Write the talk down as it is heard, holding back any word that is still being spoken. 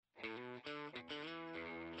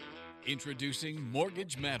Introducing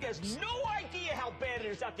Mortgage He Matters, has no idea how bad it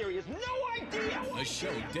is out there. He has no idea. a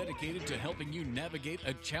show dedicated to helping you navigate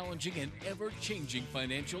a challenging and ever-changing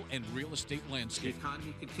financial and real estate The landscape.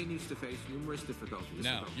 economy continues to face numerous difficulties.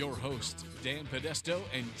 Now, your hosts, Dan Podesto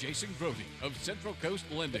and Jason Grody of Central Coast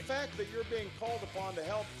Lending. The fact that you're being called upon to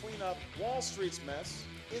help clean up Wall Street's mess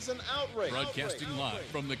is an outrage. Broadcasting live Outrage.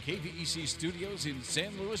 from the KVEC studios in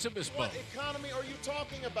San Luis Obispo. What economy are you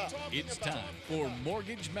talking about? It's time for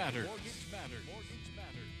Mortgage Matters.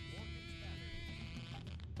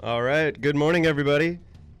 All right. Good morning, everybody.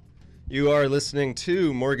 You are listening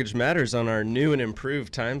to Mortgage Matters on our new and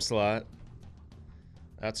improved time slot.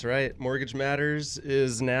 That's right. Mortgage Matters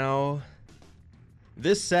is now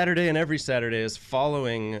this Saturday, and every Saturday is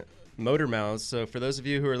following Motor Mouths. So for those of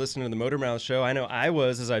you who are listening to the Motor Mouths show, I know I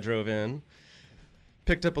was as I drove in.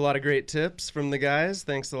 Picked up a lot of great tips from the guys.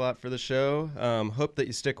 Thanks a lot for the show. Hope that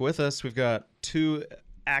you stick with us. We've got 2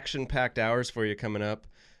 action-packed hours for you coming up.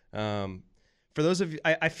 For those of you,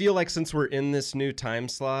 I feel like since we're in this new time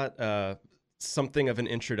slot, something of an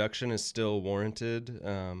introduction is still warranted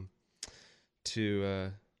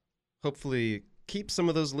to hopefully keep some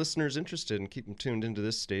of those listeners interested and keep them tuned into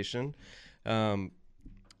this station.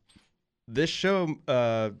 This show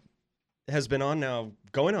has been on now,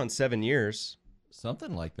 going on 7 years.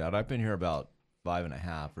 Something like that. I've been here about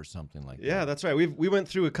 5.5 or something like that. Yeah, that's right. We went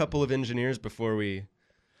through a couple of engineers before we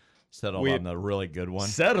Settled on the really good one.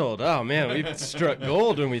 settled. Oh man, we struck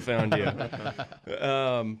gold when we found you.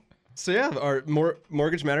 So yeah, our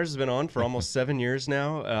Mortgage Matters has been on for almost 7 years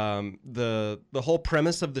now. The whole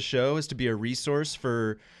premise of the show is to be a resource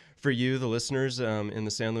for you, the listeners, in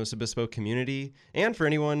the San Luis Obispo community, and for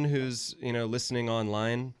anyone who's listening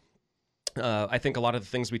online. I think a lot of the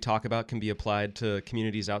things we talk about can be applied to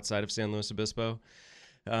communities outside of San Luis Obispo.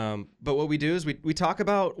 But what we do is we talk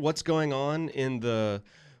about what's going on in the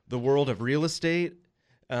world of real estate,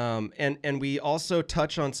 and we also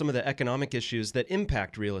touch on some of the economic issues that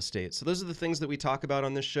impact real estate. So those are the things that we talk about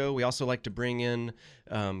on this show. We also like to bring in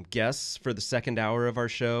guests for the second hour of our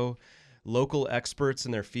show, local experts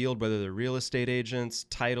in their field, whether they're real estate agents,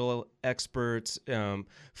 title experts,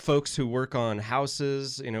 folks who work on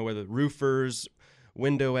houses, whether roofers,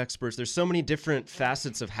 window experts. There's so many different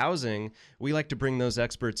facets of housing. We like to bring those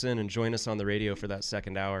experts in and join us on the radio for that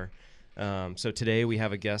second hour. So today we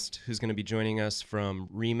have a guest who's going to be joining us from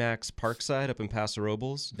Remax Parkside up in Paso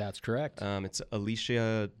Robles. That's correct. It's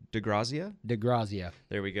Alicia DeGrazia. DeGrazia.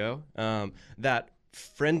 There we go. That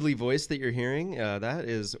friendly voice that you're hearing, that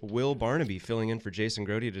is Will Barnaby filling in for Jason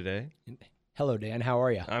Grody today. Hello, Dan. How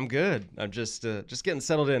are you? I'm good. I'm just getting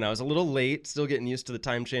settled in. I was a little late, still getting used to the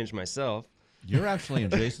time change myself. You're actually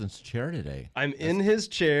in Jason's chair today. I'm in his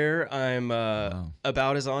chair. I'm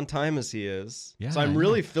about as on time as he is. Yeah, so I'm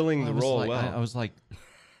really filling the role well. well. I was like,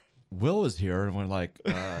 Will is here, and we're like,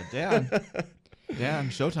 Dan,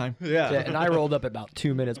 showtime. Yeah. And I rolled up about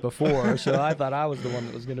 2 minutes before, so I thought I was the one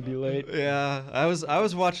that was going to be late. Yeah, I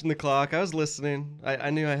was watching the clock. I was listening.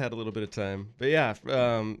 I knew I had a little bit of time. But yeah,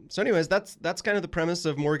 so anyways, that's kind of the premise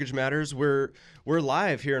of Mortgage Matters. We're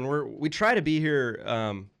live here, and we try to be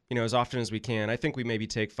here as often as we can. I think we maybe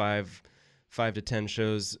take 5 to 10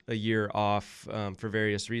 shows a year off for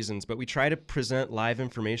various reasons, but we try to present live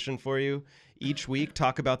information for you each week,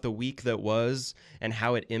 talk about the week that was and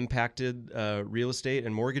how it impacted real estate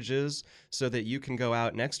and mortgages so that you can go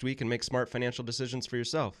out next week and make smart financial decisions for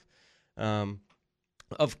yourself.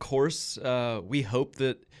 Of course, we hope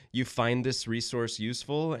that you find this resource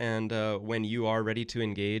useful, and when you are ready to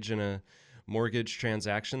engage in a mortgage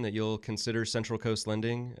transaction, that you'll consider Central Coast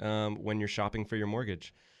Lending when you're shopping for your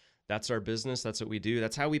mortgage. That's our business. That's what we do.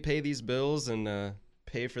 That's how we pay these bills and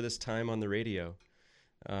pay for this time on the radio.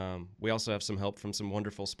 We also have some help from some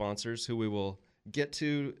wonderful sponsors who we will get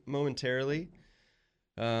to momentarily.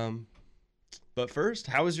 But first,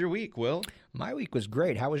 how was your week, Will? My week was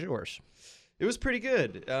great. How was yours? It was pretty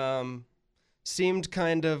good. Seemed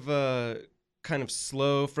kind of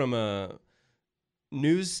slow from a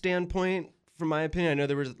news standpoint, from my opinion. I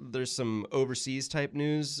know there's some overseas type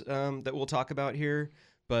news that we'll talk about here,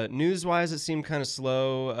 but news-wise it seemed kind of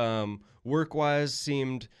slow. Work-wise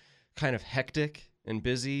seemed kind of hectic and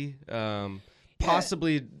busy,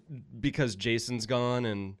 possibly because Jason's gone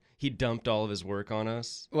and he dumped all of his work on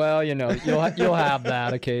us. Well, you'll have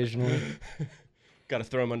that occasionally. Got to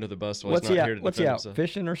throw him under the bus while he's not here to What's he defend out, himself.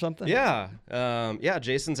 fishing or something? Yeah.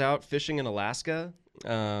 Jason's out fishing in Alaska.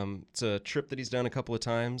 It's a trip that he's done a couple of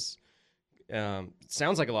times.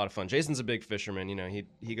 Sounds like a lot of fun. Jason's a big fisherman.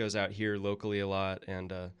 He goes out here locally a lot,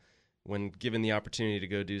 and when given the opportunity to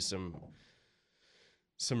go do some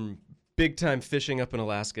big time fishing up in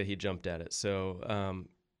Alaska, he jumped at it. So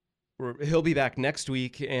he'll be back next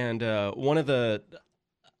week, and one of the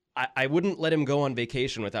I wouldn't let him go on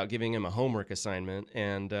vacation without giving him a homework assignment.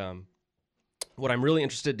 And what I'm really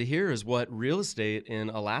interested to hear is what real estate in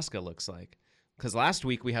Alaska looks like. Because last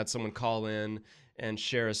week we had someone call in and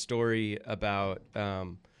share a story about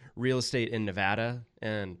real estate in Nevada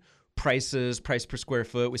and price per square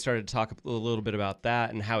foot. We started to talk a little bit about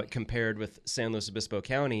that and how it compared with San Luis Obispo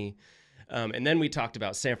County. And then we talked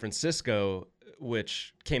about San Francisco,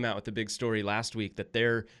 which came out with the big story last week that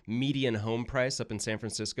their median home price up in San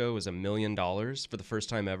Francisco was $1 million for the first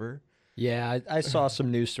time ever. Yeah, I saw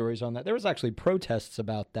some news stories on that. There was actually protests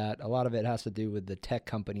about that. A lot of it has to do with the tech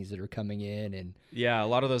companies that are coming in, and yeah, a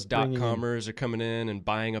lot of those dot-commers are coming in and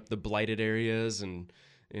buying up the blighted areas and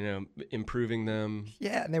improving them.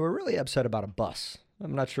 Yeah, and they were really upset about a bus.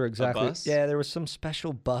 I'm not sure exactly. A bus? Yeah, there was some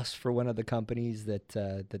special bus for one of the companies that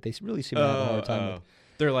they really seem to have a hard time with.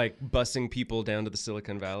 They're like busing people down to the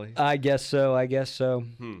Silicon Valley. I guess so.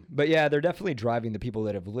 But yeah, they're definitely driving the people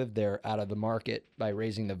that have lived there out of the market by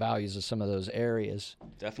raising the values of some of those areas.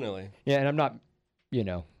 Definitely. Yeah, and I'm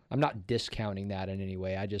not discounting that in any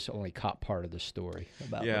way. I just only caught part of the story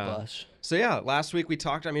about the bus. So yeah, last week we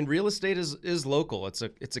talked. I mean, real estate is local. It's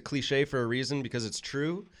a cliche for a reason because it's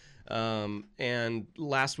true. And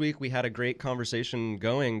last week we had a great conversation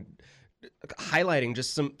going, highlighting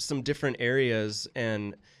just some different areas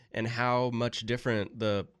and how much different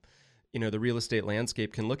the real estate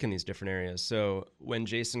landscape can look in these different areas. So when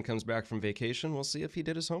Jason comes back from vacation, we'll see if he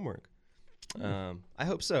did his homework. I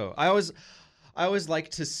hope so. I always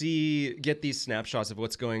like to get these snapshots of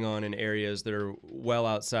what's going on in areas that are well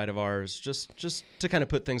outside of ours, just to kind of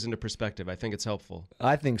put things into perspective. I think it's helpful.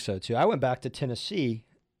 I think so too. I went back to Tennessee.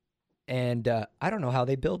 And I don't know how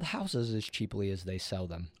they build houses as cheaply as they sell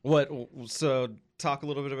them. So talk a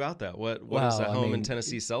little bit about that. What does a home in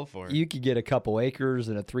Tennessee sell for? You could get a couple acres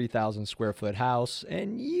and a 3,000 square foot house,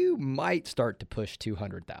 and you might start to push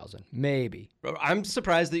 200,000, maybe. I'm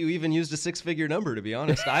surprised that you even used a six-figure number. To be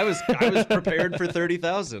honest, I was prepared for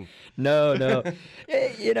 30,000. No,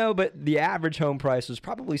 but the average home price was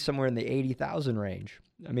probably somewhere in the 80,000 range.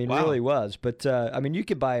 I mean, Wow. really was. But you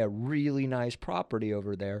could buy a really nice property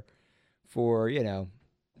over there for,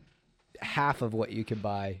 half of what you could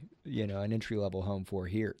buy, an entry-level home for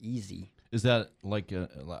here, easy. Is that like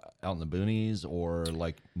out in the boonies or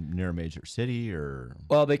like near a major city or?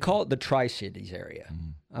 Well, they call it the Tri-Cities area.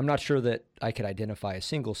 Mm-hmm. I'm not sure that I could identify a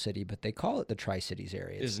single city, but they call it the Tri-Cities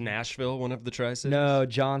area. Is Nashville one of the Tri-Cities? No,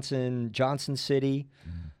 Johnson City.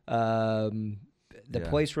 Mm-hmm. The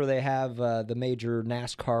place where they have the major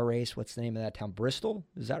NASCAR race, what's the name of that town? Bristol?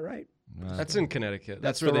 Is that right? That's in Connecticut.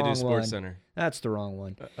 That's the where they do wrong Sports one. Center. That's the wrong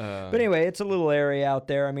one. But anyway, it's a little area out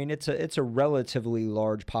there. I mean, it's a relatively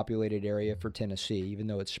large populated area for Tennessee, even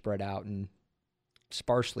though it's spread out and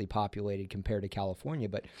sparsely populated compared to California.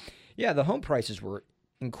 But yeah, the home prices were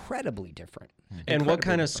incredibly different. And what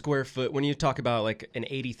kind of square foot, when you talk about like an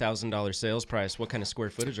 $80,000 sales price, what kind of square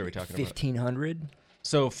footage are we talking about? 1,500.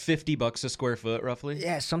 So $50 a square foot, roughly?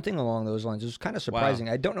 Yeah, something along those lines. It was kind of surprising.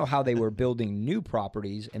 Wow. I don't know how they were building new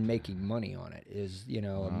properties and making money on it is,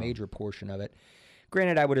 a major portion of it.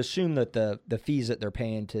 Granted, I would assume that the fees that they're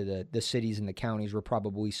paying to the cities and the counties were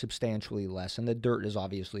probably substantially less, and the dirt is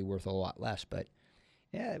obviously worth a lot less. But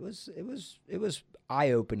yeah, it was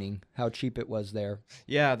eye-opening how cheap it was there.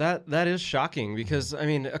 Yeah, that is shocking because, I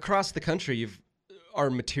mean, across the country, are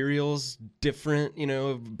materials different,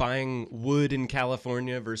 buying wood in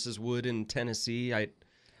California versus wood in Tennessee? I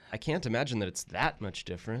can't imagine that it's that much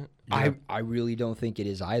different. Yeah. I really don't think it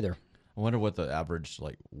is either. I wonder what the average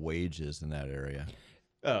wage is in that area.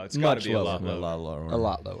 Oh, it's got to be lower. a lot lower. A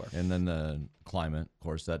lot lower. And then the climate, of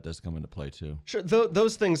course, that does come into play too. Sure,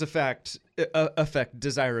 those things affect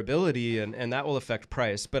desirability, and that will affect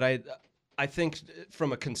price. But I think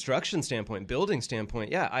from a construction standpoint, building standpoint,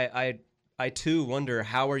 yeah, I too wonder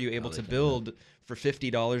how are you able to build for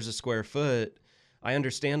 $50 a square foot. I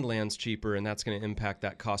understand land's cheaper, and that's going to impact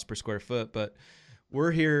that cost per square foot. But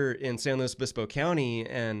we're here in San Luis Obispo County,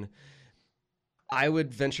 and I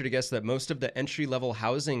would venture to guess that most of the entry-level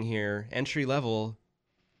housing here,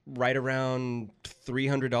 right around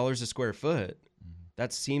 $300 a square foot.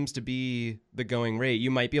 That seems to be the going rate. You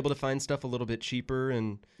might be able to find stuff a little bit cheaper,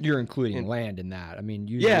 and you're including land in that. I mean,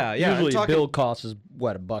 usually, yeah. Usually, build cost is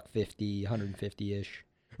what, $150, $150-ish.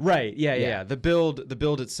 Right. Yeah. The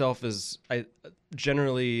build itself is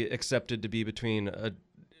generally accepted to be between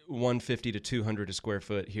 $150 to $200 a square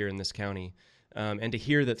foot here in this county. And to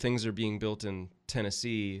hear that things are being built in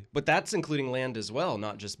Tennessee, but that's including land as well,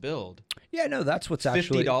 not just build. Yeah, no, that's what's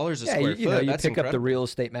actually $50 a square foot. You that's pick incredible. up the real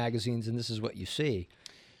estate magazines, and this is what you see.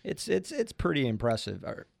 It's pretty impressive.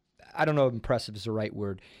 I don't know if impressive is the right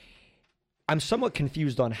word. I'm somewhat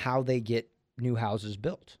confused on how they get new houses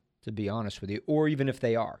built, to be honest with you, or even if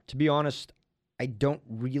they are. To be honest, I don't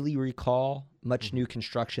really recall much new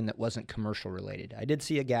construction that wasn't commercial related. I did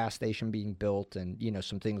see a gas station being built and,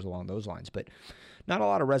 some things along those lines, but not a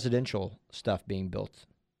lot of residential stuff being built.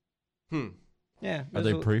 Yeah. Are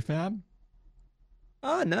they prefab?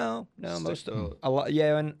 No, most of them. A lot,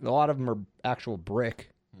 yeah, and a lot of them are actual brick.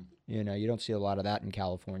 You don't see a lot of that in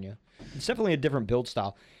California. It's definitely a different build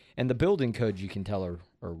style, and the building codes you can tell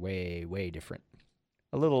are way, way different.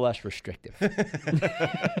 A little less restrictive.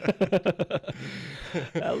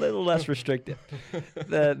 A little less restrictive.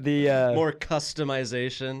 The more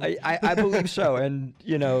customization. I believe so, and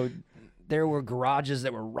there were garages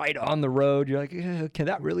that were right on the road. You're like, can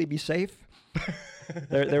that really be safe?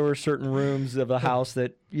 There were certain rooms of the house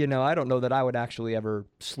that, I don't know that I would actually ever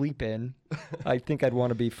sleep in. I think I'd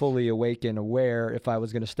want to be fully awake and aware if I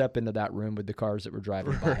was going to step into that room with the cars that were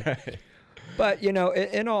driving by. Right. But, in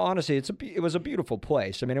all honesty, it was a beautiful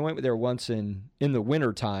place. I mean, I went there once in the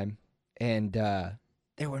wintertime, and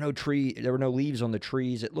there were no leaves on the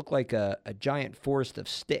trees. It looked like a giant forest of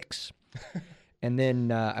sticks. And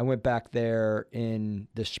then I went back there in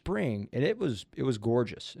the spring, and it was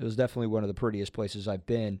gorgeous. It was definitely one of the prettiest places I've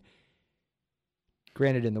been.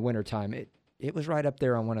 Granted, in the wintertime, it was right up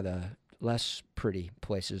there on one of the less pretty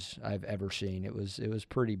places I've ever seen. It was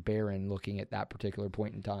pretty barren looking at that particular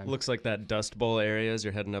point in time. Looks like that Dust Bowl area as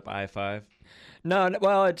you're heading up I-5. No,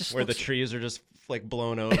 well, it just where the trees are just like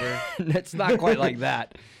blown over. It's not quite like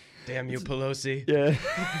that. Damn you, Pelosi. Yeah.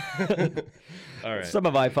 All right. Some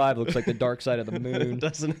of I-5 looks like the dark side of the moon.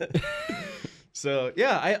 Doesn't it? So,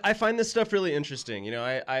 yeah, I find this stuff really interesting.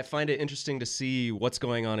 I find it interesting to see what's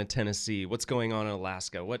going on in Tennessee, what's going on in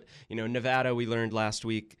Alaska. Nevada, we learned last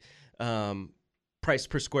week, price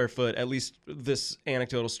per square foot, at least this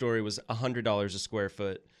anecdotal story was $100 a square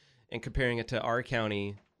foot. And comparing it to our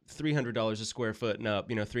county, $300 a square foot and up,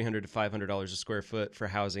 $300 to $500 a square foot for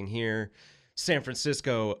housing here. San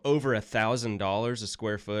Francisco, over $1,000 a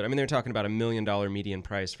square foot. I mean, they're talking about $1 million median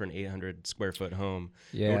price for an 800 square foot home.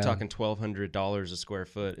 Yeah. And we're talking $1,200 a square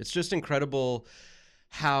foot. It's just incredible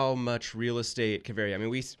how much real estate can vary. I mean,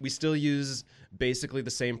 we still use basically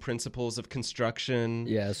the same principles of construction.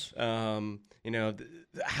 Yes.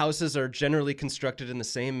 Houses are generally constructed in the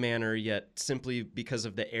same manner, yet simply because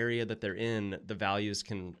of the area that they're in, the values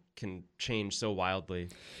can change so wildly.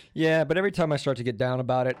 Yeah, but every time I start to get down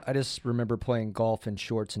about it, I just remember playing golf in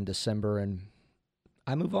shorts in December, and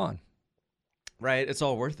I move on. Right? It's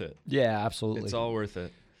all worth it. Yeah, absolutely. It's all worth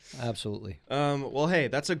it. Absolutely. Well, hey,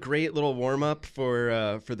 that's a great little warm up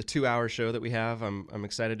for the 2-hour show that we have. I'm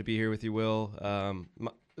excited to be here with you, Will.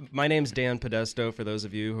 My name's Dan Podesto. For those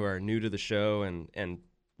of you who are new to the show and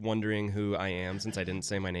wondering who I am, since I didn't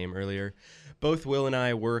say my name earlier, both Will and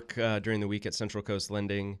I work during the week at Central Coast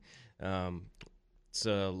Lending. It's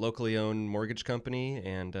a locally owned mortgage company,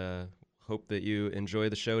 and hope that you enjoy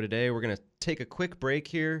the show today. We're going to take a quick break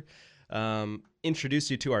here. Introduce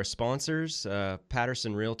you to our sponsors.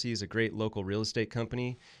 Patterson Realty is a great local real estate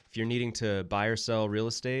company. If you're needing to buy or sell real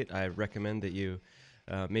estate, I recommend that you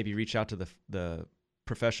maybe reach out to the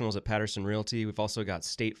professionals at Patterson Realty. We've also got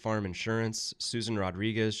State Farm Insurance. Susan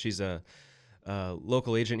Rodriguez, she's a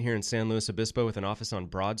local agent here in San Luis Obispo with an office on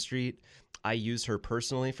Broad Street. I use her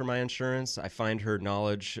personally for my insurance. I find her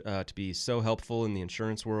knowledge to be so helpful in the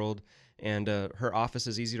insurance world, and her office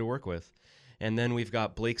is easy to work with. And then we've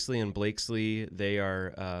got Blakesley and Blakesley. They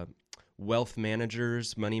are wealth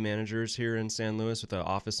managers, money managers here in San Luis with an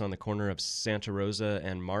office on the corner of Santa Rosa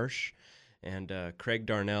and Marsh. And Craig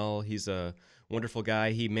Darnell, he's a wonderful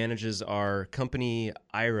guy. He manages our company,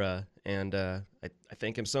 IRA, and I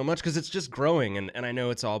thank him so much because it's just growing, and I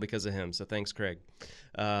know it's all because of him. So thanks, Craig.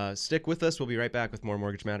 Stick with us. We'll be right back with more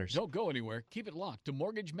Mortgage Matters. Don't go anywhere. Keep it locked to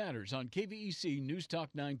Mortgage Matters on KVEC News Talk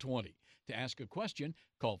 920. To ask a question,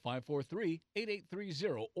 call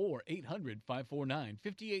 543-8830 or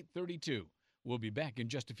 800-549-5832. We'll be back in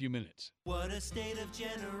just a few minutes. What a state of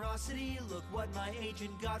generosity. Look what my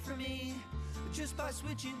agent got for me just by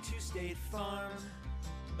switching to State Farm.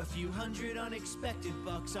 A few hundred unexpected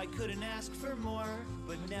bucks, I couldn't ask for more.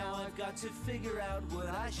 But now I've got to figure out what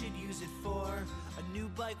I should use it for. A new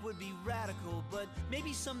bike would be radical, but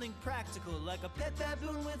maybe something practical, like a pet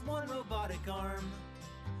baboon with one robotic arm.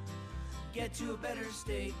 Get to a better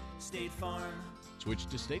state, State Farm. Switch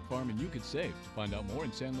to State Farm and you could save. To find out more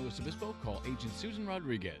in San Luis Obispo, call Agent Susan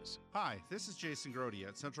Rodriguez. Hi, this is Jason Grody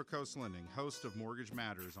at Central Coast Lending, host of Mortgage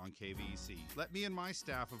Matters on KVEC. Let me and my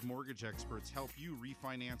staff of mortgage experts help you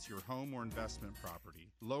refinance your home or investment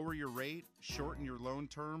property. Lower your rate, shorten your loan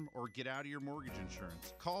term, or get out of your mortgage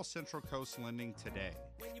insurance. Call Central Coast Lending today.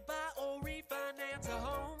 When you buy or refinance a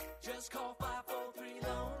home, just call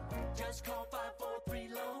 543-LOAN. Just call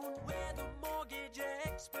 543-LOAN. We're the mortgage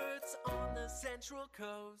experts on the Central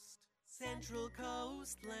Coast. Central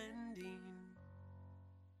Coast Lending.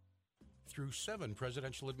 Through 7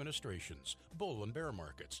 presidential administrations, bull and bear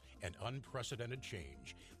markets, and unprecedented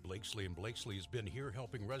change, Blakesley & Blakesley has been here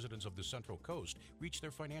helping residents of the Central Coast reach their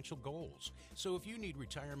financial goals. So if you need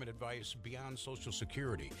retirement advice beyond Social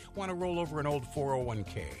Security, want to roll over an old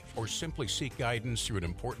 401k, or simply seek guidance through an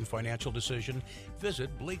important financial decision,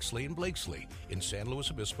 visit Blakesley & Blakesley in San Luis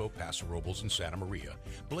Obispo, Paso Robles, and Santa Maria.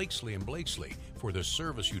 Blakesley & Blakesley for the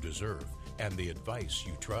service you deserve and the advice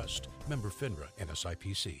you trust. Member FINRA and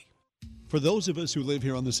SIPC. For those of us who live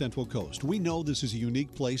here on the Central Coast, we know this is a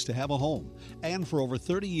unique place to have a home. And for over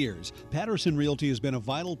 30 years, Patterson Realty has been a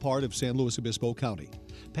vital part of San Luis Obispo County.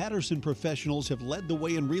 Patterson professionals have led the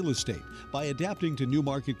way in real estate by adapting to new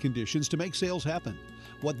market conditions to make sales happen.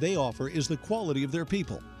 What they offer is the quality of their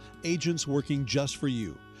people, agents working just for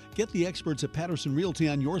you. Get the experts at Patterson Realty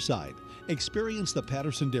on your side. Experience the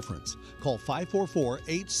Patterson difference. Call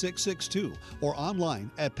 544-8662 or online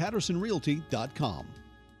at pattersonrealty.com.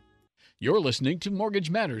 You're listening to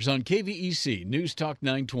Mortgage Matters on KVEC News Talk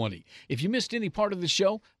 920. If you missed any part of the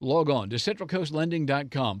show, log on to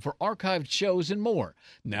centralcoastlending.com for archived shows and more.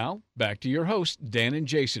 Now, back to your hosts, Dan and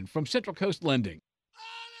Jason from Central Coast Lending.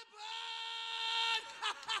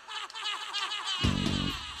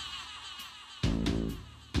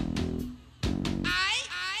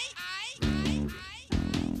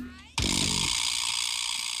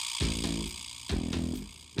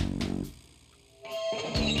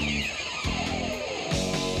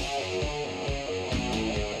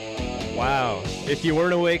 Wow. If you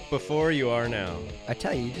weren't awake before, you are now. I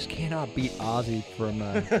tell you, you just cannot beat Ozzy from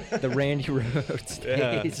the Randy Rhoads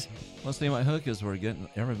days. Well, see, my hook is we're getting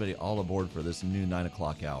everybody all aboard for this new 9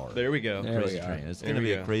 o'clock hour. There we go. Crazy train. It's going to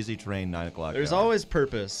be a crazy train 9 o'clock There's hour. always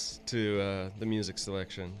purpose to the music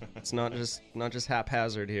selection. It's not just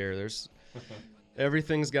haphazard here.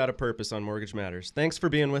 Everything's got a purpose on Mortgage Matters. Thanks for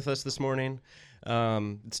being with us this morning.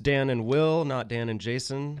 It's Dan and Will, not Dan and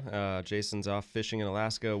Jason. Jason's off fishing in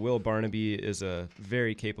Alaska. Will Barnaby is a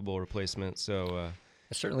very capable replacement, so I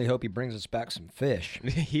certainly hope he brings us back some fish.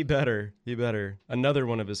 he better. Another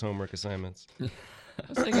one of his homework assignments. I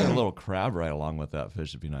was thinking a little crab right along with that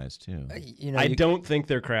fish would be nice, too. I don't think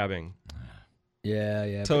they're crabbing.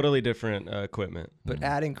 Yeah. Totally different equipment. But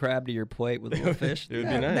adding crab to your plate with a little fish, it would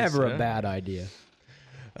be nice, never a bad idea.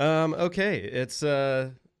 Okay, it's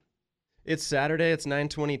Saturday. It's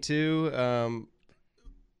 9:22.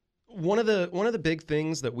 One of the big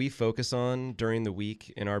things that we focus on during the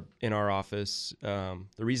week in our office, the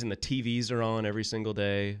reason the TVs are on every single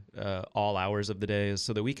day, all hours of the day, is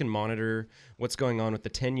so that we can monitor what's going on with the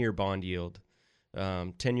 10-year bond yield,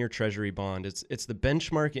 10-year Treasury bond. It's the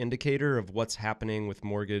benchmark indicator of what's happening with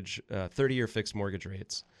mortgage, 30-year fixed mortgage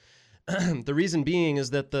rates. The reason being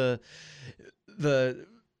is that the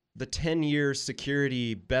 10-year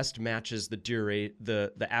security best matches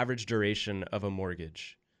the average duration of a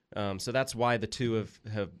mortgage. So that's why the two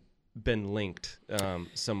have been linked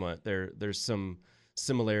somewhat. There's some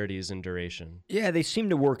similarities in duration. Yeah, they seem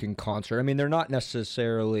to work in concert. I mean, they're not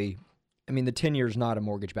necessarily... I mean, the 10-year is not a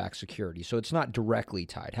mortgage-backed security, so it's not directly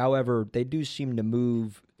tied. However, they do seem to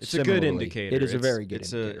move similarly. A good indicator. It is a very good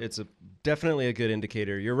indicator. It's definitely a good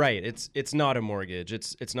indicator. You're right. It's not a mortgage.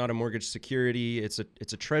 It's not a mortgage security. It's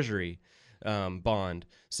a Treasury bond.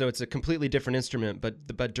 So it's a completely different instrument.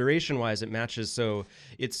 But duration-wise, it matches. So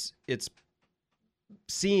it's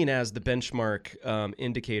seen as the benchmark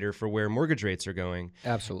indicator for where mortgage rates are going.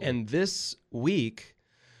 Absolutely. And this week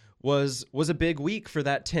was a big week for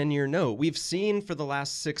that 10-year note. We've seen for the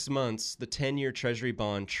last 6 months the 10-year Treasury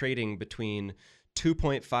bond trading between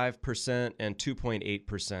 2.5% and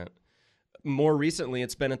 2.8%. More recently,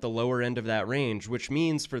 it's been at the lower end of that range, which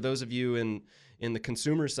means for those of you in the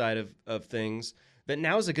consumer side of things, that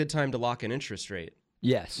now is a good time to lock an interest rate.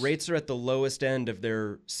 Yes. Rates are at the lowest end of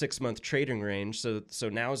their 6-month trading range, so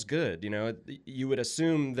now is good. You know, you would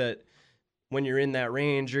assume that when you're in that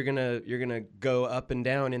range, you're gonna go up and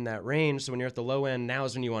down in that range. So when you're at the low end, now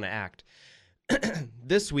is when you want to act.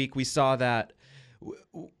 This week we saw that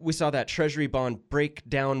Treasury bond break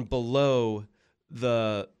down below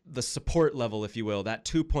the support level, if you will, that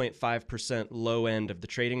 2.5% low end of the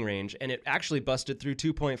trading range, and it actually busted through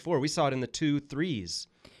 2.4. We saw it in the 2.3s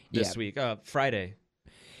this week, Friday.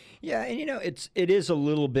 Yeah, and it is a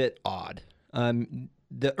little bit odd.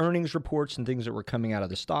 The earnings reports and things that were coming out of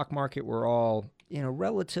the stock market were all,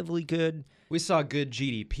 relatively good. We saw good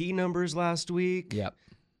GDP numbers last week. Yep.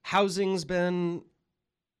 Housing's been,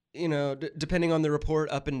 depending on the report,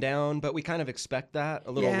 up and down, but we kind of expect that,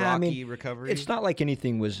 a little rocky recovery. It's not like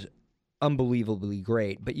anything was unbelievably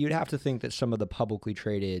great, but you'd have to think that some of the publicly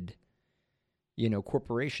traded,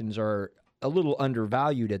 corporations are a little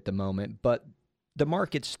undervalued at the moment, but the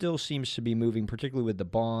market still seems to be moving, particularly with the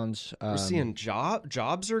bonds. We're seeing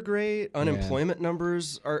jobs are great. Unemployment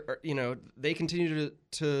numbers are, they continue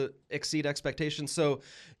to exceed expectations. So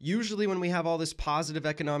usually when we have all this positive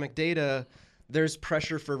economic data, there's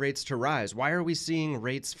pressure for rates to rise. Why are we seeing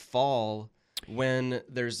rates fall when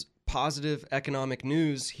there's positive economic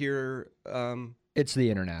news here? It's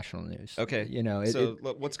the international news. Okay.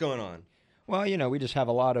 What's going on? Well, we just have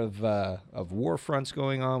a lot of war fronts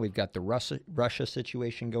going on. We've got the Russia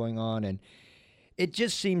situation going on, and it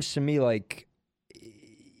just seems to me like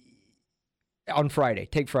on Friday,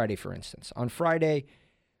 take Friday for instance. On Friday,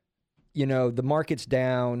 the market's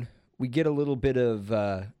down. We get a little bit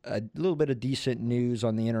of decent news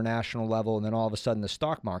on the international level, and then all of a sudden the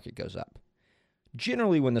stock market goes up.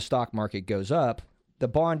 Generally, when the stock market goes up, the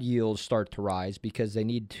bond yields start to rise because they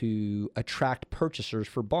need to attract purchasers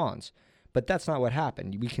for bonds. But that's not what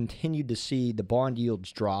happened. We continued to see the bond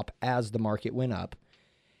yields drop as the market went up.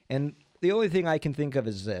 And the only thing I can think of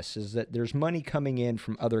is that there's money coming in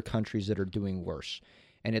from other countries that are doing worse.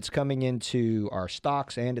 And it's coming into our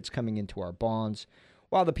stocks and it's coming into our bonds.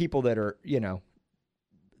 While the people that are,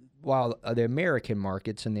 while the American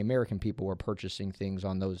markets and the American people were purchasing things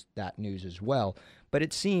on that news as well. But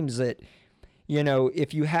it seems that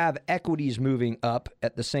if you have equities moving up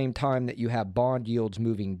at the same time that you have bond yields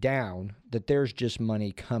moving down, that there's just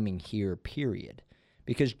money coming here, period.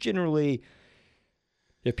 Because generally,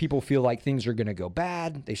 if people feel like things are going to go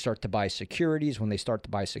bad, they start to buy securities. When they start to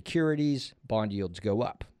buy securities, bond yields go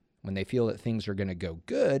up. When they feel that things are going to go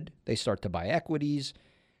good, they start to buy equities.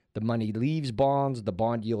 The money leaves bonds. The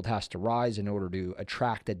bond yield has to rise in order to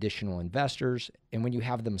attract additional investors. And when you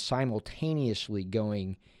have them simultaneously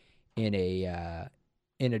going in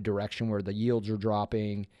a direction where the yields are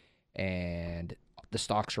dropping and the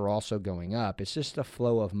stocks are also going up, it's just a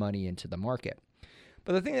flow of money into the market.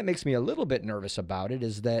 But the thing that makes me a little bit nervous about it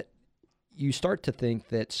is that you start to think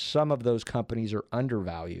that some of those companies are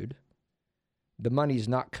undervalued. The money's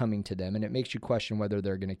not coming to them, and it makes you question whether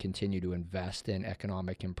they're going to continue to invest in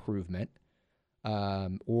economic improvement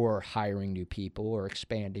or hiring new people or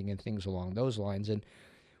expanding and things along those lines. And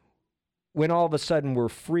when all of a sudden we're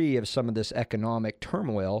free of some of this economic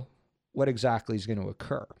turmoil, what exactly is going to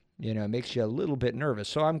occur? It makes you a little bit nervous.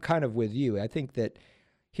 So I'm kind of with you. I think that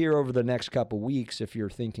here over the next couple of weeks, if you're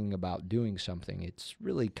thinking about doing something, it's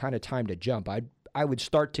really kind of time to jump. I would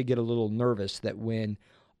start to get a little nervous that when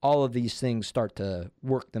all of these things start to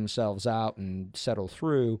work themselves out and settle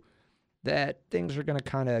through, that things are going to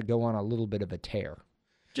kind of go on a little bit of a tear.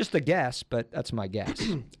 Just a guess, but that's my guess.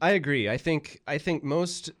 I agree. I think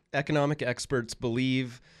most economic experts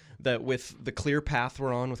believe that with the clear path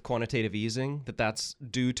we're on with quantitative easing, that's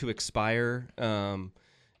due to expire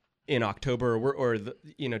in October, or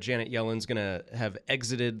Janet Yellen's going to have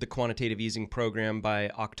exited the quantitative easing program by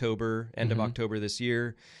October, end of October this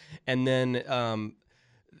year, and then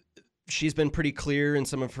she's been pretty clear in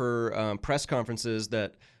some of her press conferences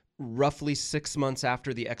that roughly 6 months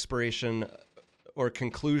after the expiration or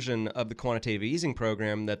conclusion of the quantitative easing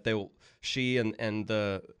program, that she and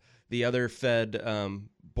the other Fed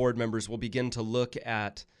board members will begin to look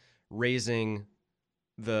at raising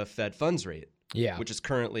the Fed funds rate, which is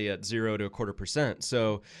currently at 0 to 0.25%.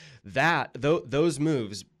 So those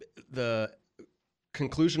moves, the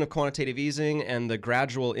conclusion of quantitative easing and the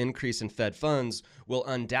gradual increase in Fed funds, will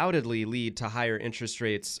undoubtedly lead to higher interest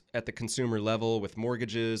rates at the consumer level with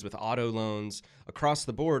mortgages, with auto loans. Across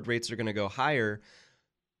the board, rates are going to go higher.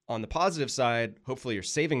 On the positive side, hopefully your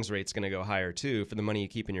savings rate's going to go higher too for the money you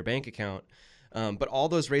keep in your bank account. But all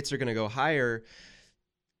those rates are going to go higher.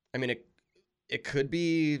 I mean, it could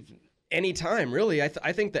be any time, really. I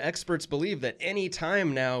think the experts believe that any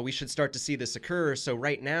time now we should start to see this occur. So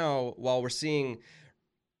right now, while we're seeing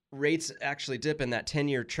rates actually dip and that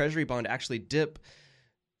 10-year Treasury bond actually dip,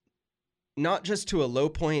 not just to a low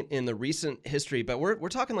point in the recent history, but we're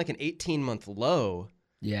talking like an 18-month low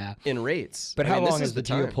in rates. But I how mean, this long is the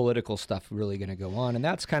time. geopolitical stuff really going to go on? And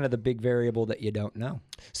that's kind of the big variable that you don't know.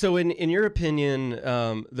 So in your opinion,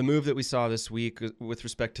 the move that we saw this week with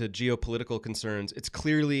respect to geopolitical concerns, it's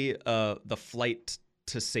clearly the flight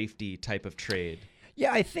to safety type of trade.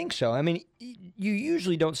 Yeah, I think so. I mean, you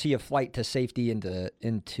usually don't see a flight to safety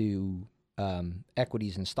into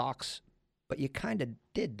equities and stocks, but you kind of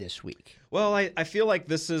did this week. Well, I feel like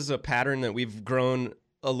this is a pattern that we've grown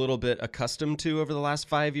a little bit accustomed to over the last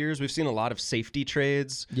 5 years. We've seen a lot of safety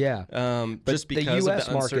trades. Yeah. But just because the US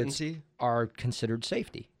of the uncertainty. Markets are considered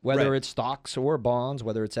safety. Whether it's stocks or bonds,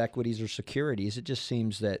 whether it's equities or securities, it just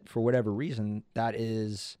seems that for whatever reason, that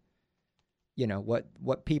is,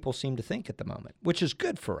 what people seem to think at the moment, which is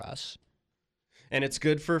good for us. And it's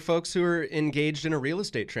good for folks who are engaged in a real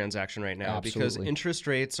estate transaction right now. Absolutely. Because interest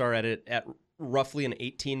rates are at roughly an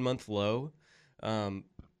 18-month low.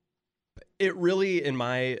 It really, in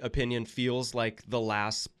my opinion, feels like the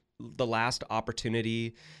last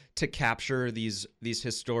opportunity to capture these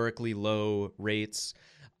historically low rates.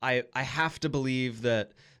 I have to believe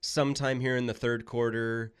that sometime here in the third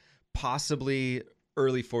quarter, possibly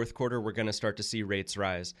early fourth quarter, we're going to start to see rates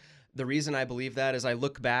rise. The reason I believe that is I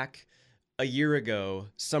look back a year ago,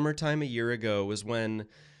 summertime a year ago was when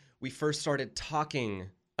we first started talking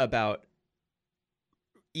about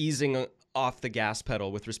easing off the gas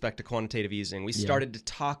pedal with respect to quantitative easing. We started to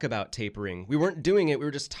talk about tapering. We weren't doing it. We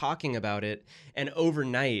were just talking about it. And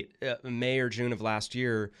overnight, May or June of last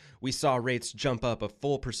year, we saw rates jump up a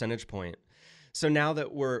full percentage point. So now that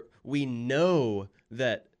we know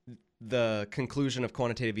that the conclusion of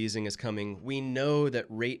quantitative easing is coming, we know that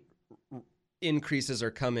rate increases are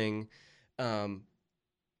coming.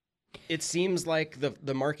 It seems like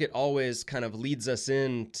the market always kind of leads us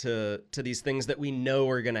into these things that we know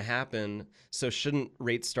are going to happen. So shouldn't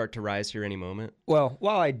rates start to rise here any moment? Well,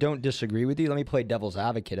 while I don't disagree with you, let me play devil's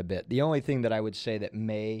advocate a bit. The only thing that I would say that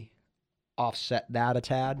may offset that a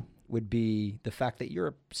tad would be the fact that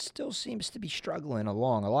Europe still seems to be struggling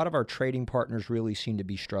along. A lot of our trading partners really seem to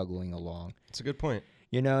be struggling along. That's a good point.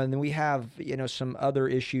 And then we have, some other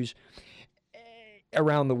issues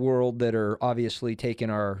around the world that are obviously taking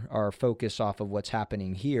our focus off of what's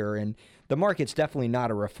happening here. And the market's definitely not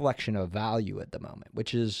a reflection of value at the moment,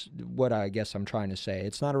 which is what I guess I'm trying to say.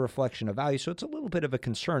 It's not a reflection of value, so it's a little bit of a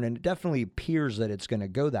concern, and it definitely appears that it's going to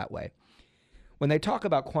go that way. When they talk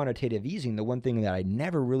about quantitative easing, the one thing that I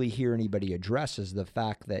never really hear anybody address is the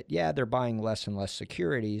fact that, they're buying less and less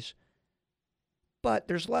securities, but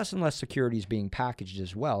there's less and less securities being packaged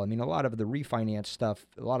as well. I mean, a lot of the refinance stuff,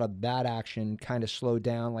 a lot of that action kind of slowed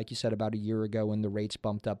down, like you said, about a year ago when the rates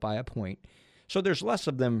bumped up by a point. So there's less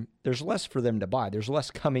of them. There's less for them to buy. There's less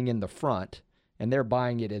coming in the front, and they're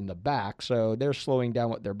buying it in the back. So they're slowing down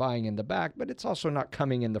what they're buying in the back, but it's also not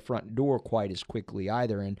coming in the front door quite as quickly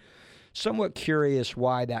either. And somewhat curious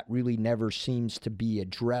why that really never seems to be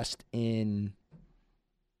addressed in...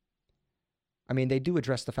 I mean, they do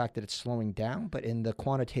address the fact that it's slowing down, but in the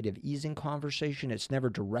quantitative easing conversation, it's never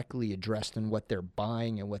directly addressed in what they're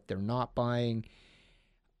buying and what they're not buying.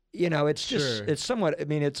 It's just, it's somewhat, I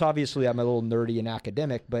mean, it's obviously, I'm a little nerdy and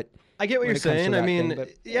academic, but I get what you're saying. I mean,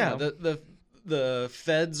 the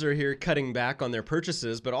Feds are here cutting back on their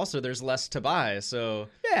purchases, but also there's less to buy. So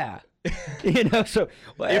yeah. So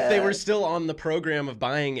if they were still on the program of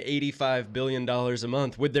buying $85 billion a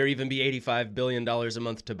month, would there even be $85 billion a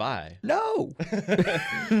month to buy? No.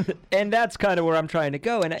 And that's kind of where I'm trying to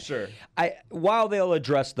go. And sure. While they'll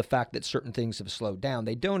address the fact that certain things have slowed down,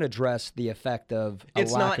 they don't address the effect of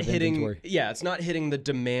it's lack not of hitting. inventory. Yeah, it's not hitting the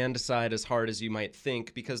demand side as hard as you might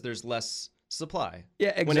think because there's less supply. Yeah,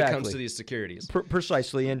 exactly. When it comes to these securities.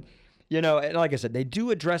 Precisely. And and like I said, they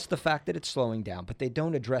do address the fact that it's slowing down, but they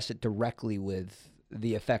don't address it directly with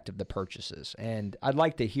the effect of the purchases. And I'd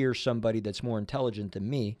like to hear somebody that's more intelligent than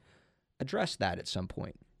me address that at some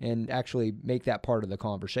point and actually make that part of the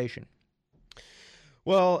conversation.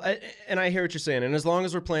 Well, I hear what you're saying, and as long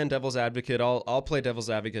as we're playing devil's advocate, I'll play devil's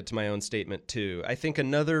advocate to my own statement too. I think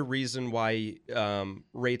another reason why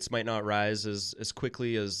rates might not rise as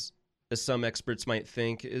quickly as some experts might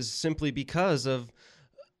think is simply because of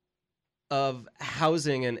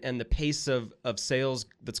housing and the pace of sales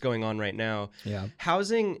that's going on right now. Yeah.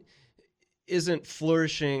 Housing isn't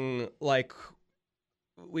flourishing like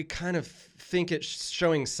we kind of think it's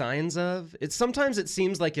showing signs of. Sometimes it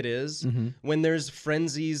seems like it is when there's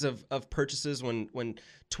frenzies of purchases, when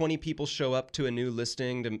 20 people show up to a new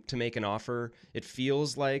listing to make an offer, it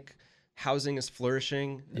feels like housing is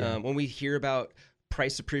flourishing. Yeah. When we hear about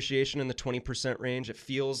price appreciation in the 20% range, it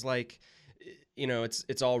feels like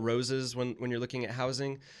it's all roses when you're looking at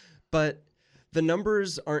housing, but the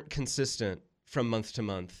numbers aren't consistent from month to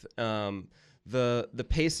month. The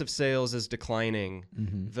pace of sales is declining.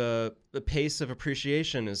 The pace of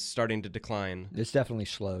appreciation is starting to decline. It's definitely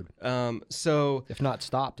slowed. So if not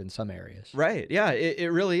stopped in some areas. Right. Yeah,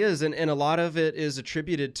 it really is. And a lot of it is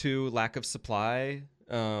attributed to lack of supply,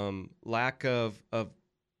 lack of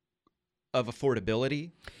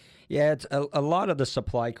affordability. Yeah, it's a lot of the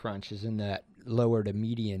supply crunch is in that lower to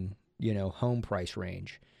median, home price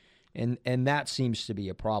range. And that seems to be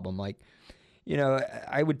a problem. Like,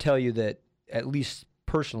 I would tell you that at least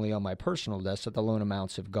personally on my personal desk that the loan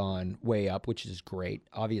amounts have gone way up, which is great.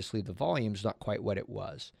 Obviously, the volume's not quite what it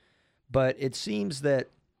was. But it seems that,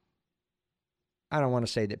 I don't want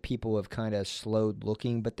to say that people have kind of slowed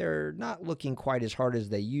looking, but they're not looking quite as hard as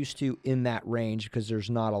they used to in that range because there's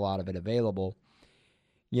not a lot of it available.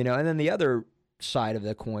 And then the other side of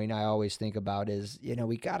the coin I always think about is,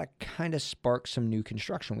 we got to kind of spark some new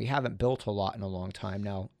construction. We haven't built a lot in a long time.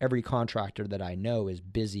 Now, every contractor that I know is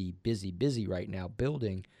busy right now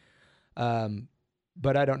building.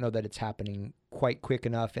 But I don't know that it's happening quite quick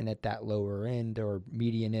enough. And at that lower end or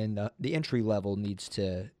median end, the entry level needs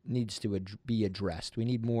to be addressed. We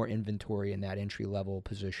need more inventory in that entry level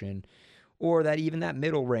position, or that even that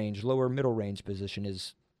lower middle range position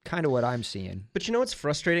is kind of what I'm seeing. But what's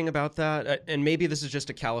frustrating about that, and maybe this is just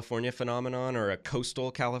a California phenomenon or a coastal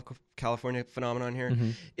California phenomenon here,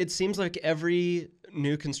 it seems like every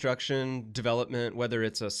new construction development, whether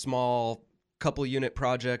it's a small couple unit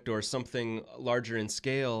project or something larger in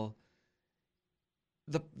scale,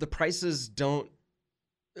 the prices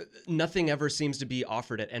nothing ever seems to be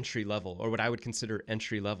offered at entry level, or what I would consider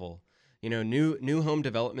entry level. New home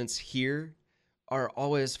developments here are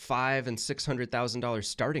always $500,000 and $600,000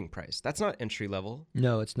 starting price. That's not entry level.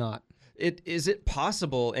 No, it's not. Is it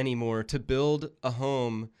possible anymore to build a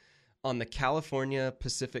home on the California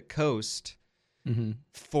Pacific Coast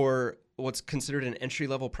for what's considered an entry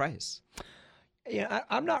level price? Yeah,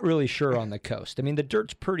 I'm not really sure on the coast. I mean, the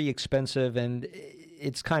dirt's pretty expensive, and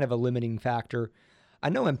it's kind of a limiting factor. I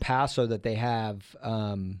know in Paso that they have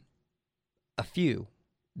a few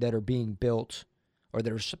that are being built, or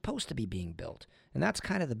that are supposed to be being built. And that's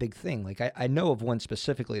kind of the big thing. Like, I know of one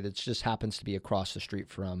specifically that just happens to be across the street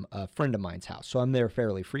from a friend of mine's house. So I'm there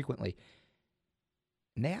fairly frequently.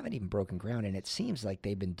 And they haven't even broken ground. And it seems like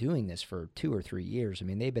they've been doing this for 2 or 3 years. I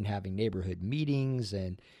mean, they've been having neighborhood meetings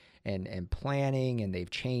and planning, and they've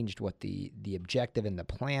changed what the objective and the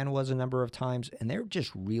plan was a number of times. And they're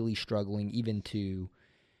just really struggling even to,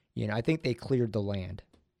 I think they cleared the land.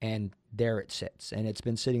 And there it sits. And it's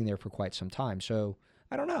been sitting there for quite some time. So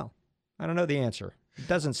I don't know. I don't know the answer. It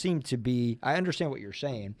doesn't seem to be. I understand what you're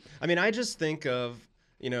saying. I mean, I just think of,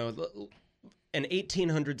 an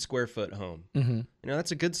 1,800 square foot home.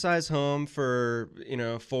 That's a good size home for,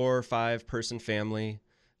 4 or 5 person family.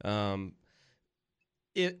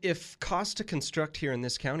 If cost to construct here in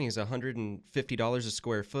this county is $150 a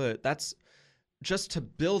square foot, that's just to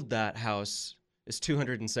build that house is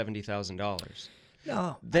 $270,000.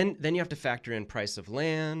 No. Then you have to factor in price of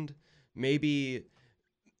land. Maybe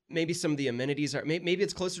some of the amenities are, maybe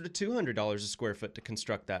it's closer to $200 a square foot to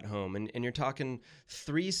construct that home. And you're talking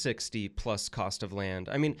 $360 plus cost of land.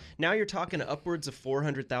 I mean, now you're talking upwards of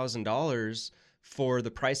 $400,000 for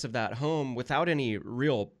the price of that home without any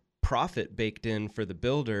real profit baked in for the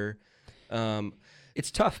builder.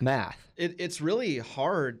 It's tough math. It's really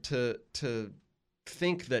hard to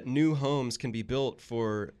think that new homes can be built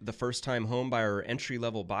for the first-time home buyer or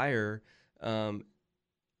entry-level buyer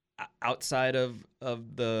outside of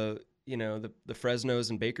the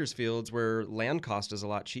Fresnos and Bakersfields, where land cost is a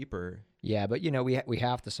lot cheaper. Yeah, but we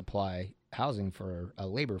have to supply housing for a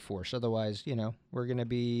labor force. Otherwise, we're going to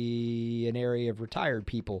be an area of retired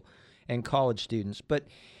people and college students. But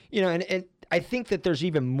and I think that there's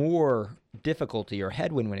even more difficulty or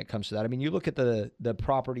headwind when it comes to that. I mean, you look at the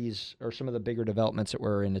properties or some of the bigger developments that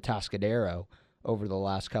were in Atascadero over the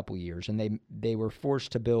last couple of years, and they were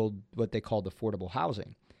forced to build what they called affordable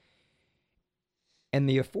housing. And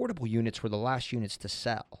the affordable units were the last units to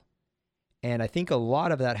sell. And I think a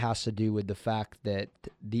lot of that has to do with the fact that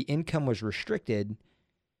the income was restricted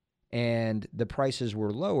and the prices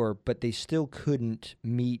were lower, but they still couldn't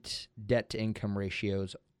meet debt-to-income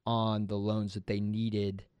ratios on the loans that they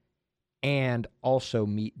needed and also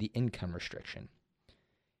meet the income restriction.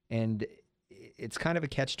 And it's kind of a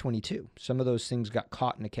catch-22. Some of those things got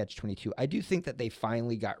caught in a catch-22. I do think that they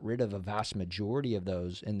finally got rid of a vast majority of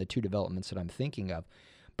those in the 2 developments that I'm thinking of.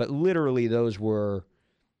 But literally those were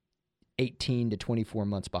 18 to 24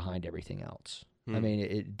 months behind everything else. I mean,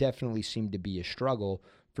 it definitely seemed to be a struggle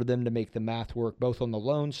for them to make the math work, both on the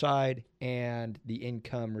loan side and the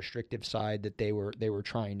income restrictive side that they were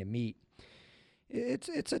trying to meet.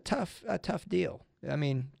 it's a tough deal. I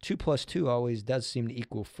mean, 2 + 2 always does seem to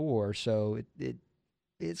equal 4, so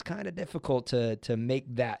it's kind of difficult to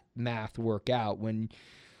make that math work out when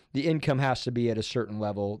the income has to be at a certain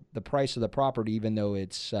level. The price of the property, even though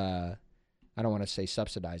it's I don't want to say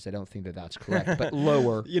subsidized. I don't think that that's correct, but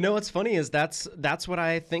lower. You know what's funny is that's what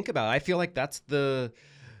I think about. I feel like that's the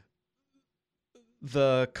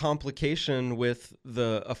complication with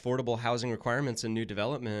the affordable housing requirements in new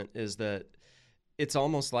development is that it's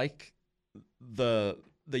almost like the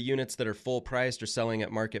units that are full priced or selling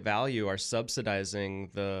at market value are subsidizing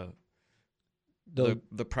the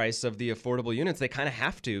price of the affordable units. They kind of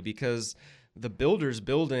have to, because the builder's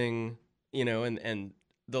building, and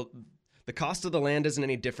the cost of the land isn't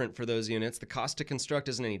any different for those units. The cost to construct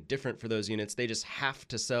isn't any different for those units. They just have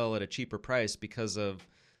to sell at a cheaper price because of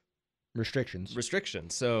restrictions.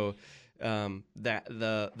 So that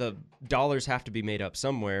the dollars have to be made up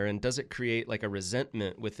somewhere. And does it create like a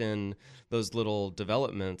resentment within those little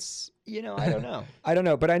developments? I don't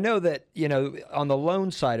know. But I know that, on the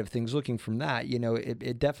loan side of things, looking from that,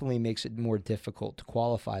 it definitely makes it more difficult to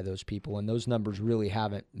qualify those people. And those numbers really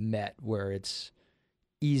haven't met where it's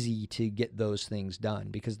easy to get those things done,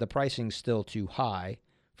 because the pricing's still too high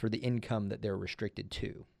for the income that they're restricted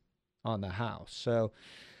to on the house. So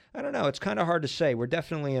I don't know. It's kind of hard to say. We're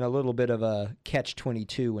definitely in a little bit of a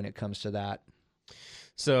catch-22 when it comes to that.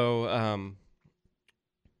 So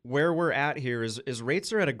where we're at here is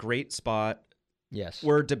rates are at a great spot. Yes.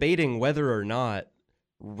 We're debating whether or not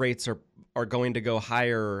rates are going to go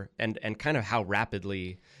higher and kind of how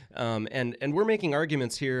rapidly. And we're making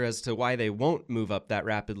arguments here as to why they won't move up that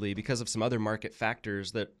rapidly because of some other market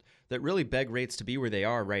factors that really beg rates to be where they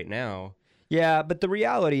are right now. Yeah, but the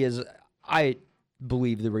reality is, I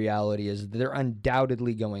believe the reality is they're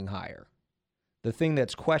undoubtedly going higher. The thing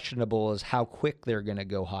that's questionable is how quick they're going to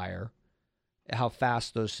go higher, how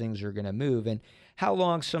fast those things are going to move, and how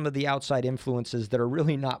long some of the outside influences that are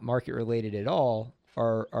really not market related at all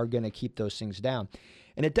are going to keep those things down.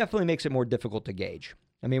 And it definitely makes it more difficult to gauge.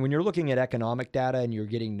 I mean, when you're looking at economic data and you're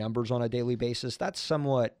getting numbers on a daily basis, that's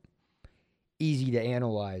somewhat easy to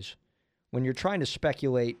analyze. When you're trying to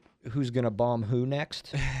speculate who's going to bomb who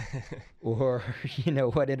next, or,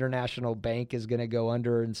 what international bank is going to go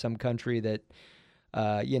under in some country that,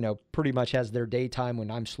 pretty much has their daytime when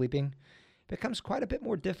I'm sleeping, becomes quite a bit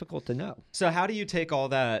more difficult to know. So how do you take all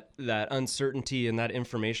that uncertainty and that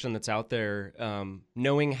information that's out there,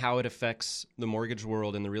 knowing how it affects the mortgage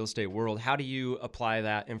world and the real estate world? How do you apply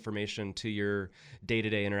that information to your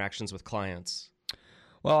day-to-day interactions with clients?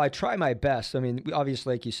 Well, I try my best. I mean,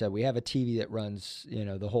 obviously, like you said, we have a TV that runs,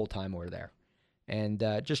 the whole time we're there. And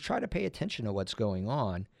just try to pay attention to what's going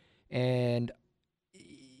on. And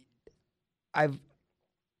I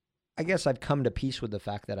guess I've come to peace with the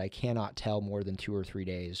fact that I cannot tell more than 2 or 3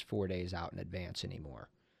 days, 4 days out in advance anymore.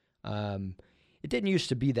 It didn't used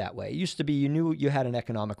to be that way. It used to be you knew you had an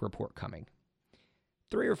economic report coming.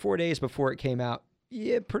 3 or 4 days before it came out,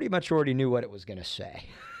 you pretty much already knew what it was going to say.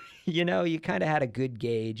 You kind of had a good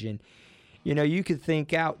gauge, and, you could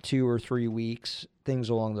think out 2 or 3 weeks, things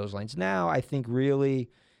along those lines. Now, I think really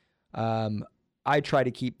I try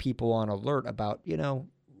to keep people on alert about,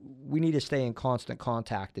 we need to stay in constant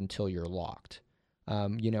contact until you're locked.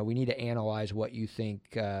 We need to analyze what you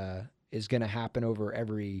think is going to happen over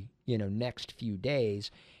every, next few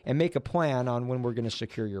days, and make a plan on when we're going to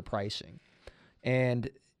secure your pricing. And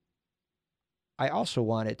I also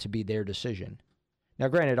want it to be their decision. Now,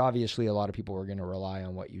 granted, obviously, a lot of people are going to rely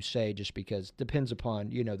on what you say just because it depends upon,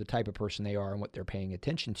 the type of person they are and what they're paying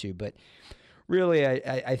attention to. But really,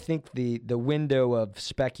 I think the window of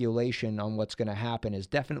speculation on what's going to happen is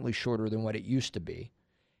definitely shorter than what it used to be.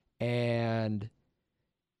 And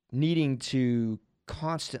needing to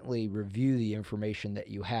constantly review the information that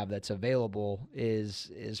you have that's available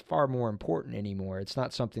is far more important anymore. It's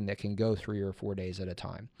not something that can go 3 or 4 days at a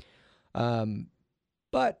time.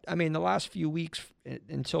 But, I mean, the last few weeks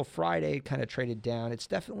until Friday kind of traded down. It's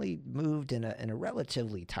definitely moved in a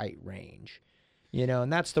relatively tight range.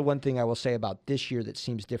 And that's the one thing I will say about this year that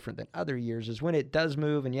seems different than other years is when it does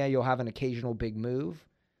move, and yeah, you'll have an occasional big move,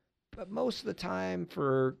 but most of the time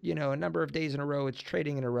for, a number of days in a row, it's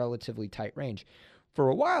trading in a relatively tight range. For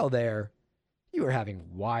a while there, you were having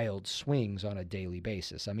wild swings on a daily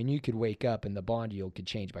basis. I mean, you could wake up and the bond yield could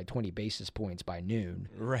change by 20 basis points by noon.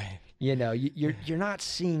 Right. You're not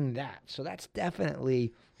seeing that. So that's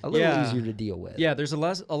definitely a little easier to deal with. Yeah, there's a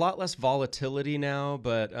lot less volatility now,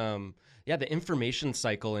 but the information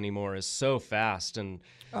cycle anymore is so fast, and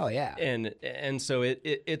oh yeah, and so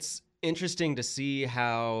it's interesting to see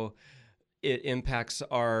how it impacts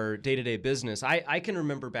our day-to-day business. I can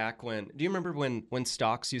remember back when, do you remember when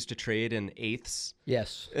stocks used to trade in eighths?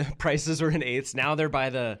 Yes. Prices were in eighths. Now they're by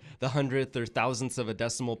the hundredth or thousandths of a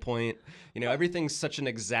decimal point. Everything's such an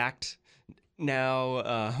exact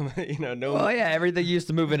now, no. Oh yeah, everything used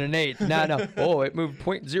to move in an eighth. No. Oh, it moved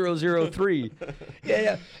 0.003.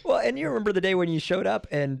 Yeah. Well, and you remember the day when you showed up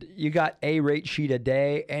and you got a rate sheet a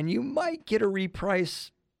day, and you might get a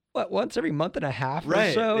reprice, once every month and a half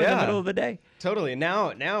or so in the middle of the day? Totally.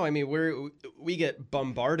 Now, I mean, we get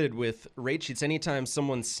bombarded with rate sheets. Anytime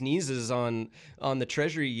someone sneezes on the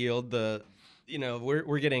Treasury yield,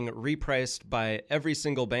 we're getting repriced by every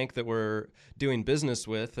single bank that we're doing business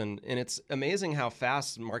with, and it's amazing how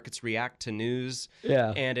fast markets react to news.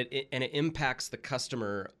 Yeah. And it impacts the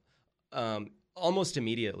customer almost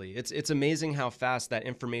immediately. It's amazing how fast that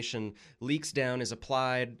information leaks down, is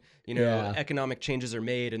applied. Economic changes are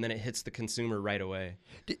made, and then it hits the consumer right away.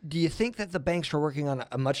 Do you think that the banks are working on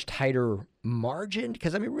a much tighter margin?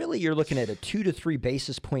 Because I mean, really, you're looking at a 2 to 3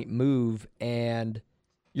 basis point move, and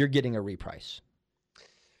you're getting a reprice.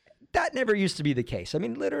 That never used to be the case. I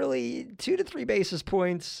mean, literally 2 to 3 basis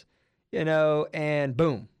points, and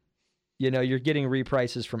boom, you're getting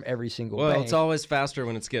reprices from every single bank. Well, it's always faster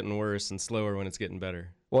when it's getting worse and slower when it's getting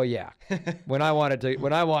better. Well, yeah. when I want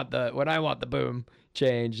the boom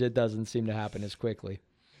change, it doesn't seem to happen as quickly.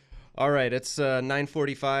 All right, it's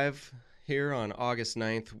 9:45 here on August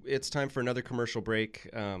 9th. It's time for another commercial break.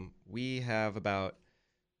 We have about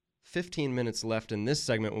 15 minutes left in this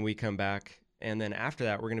segment when we come back. And then after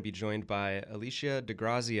that, we're going to be joined by Alicia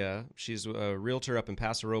DeGrazia. She's a realtor up in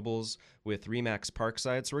Paso Robles with RE/MAX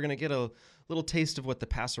Parkside. So we're going to get a little taste of what the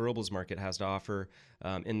Paso Robles market has to offer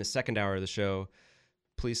in the second hour of the show.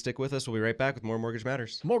 Please stick with us. We'll be right back with more Mortgage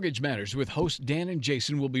Matters. Mortgage Matters with hosts Dan and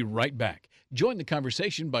Jason will be right back. Join the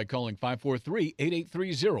conversation by calling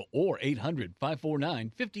 543-8830 or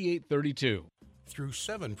 800-549-5832. Through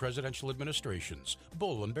 7 presidential administrations,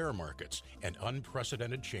 bull and bear markets, and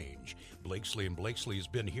unprecedented change, Blakesley & Blakesley has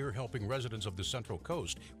been here helping residents of the Central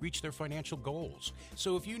Coast reach their financial goals.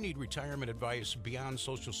 So if you need retirement advice beyond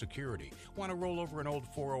Social Security, want to roll over an old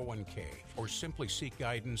 401k, or simply seek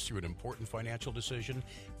guidance through an important financial decision,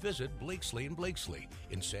 visit Blakesley & Blakesley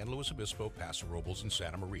in San Luis Obispo, Paso Robles, and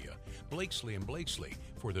Santa Maria. Blakesley & Blakesley,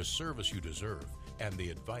 for the service you deserve and the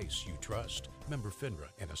advice you trust. Member FINRA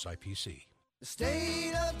and SIPC. The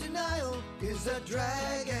state of denial is a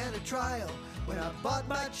drag and a trial. When I bought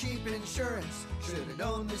my cheap insurance, should have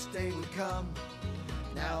known this day would come.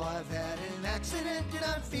 Now I've had an accident and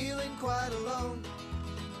I'm feeling quite alone.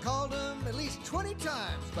 Called them at least 20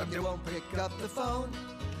 times, but they won't pick up the phone.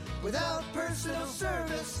 Without personal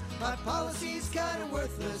service, my policy's kind of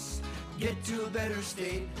worthless. Get to a better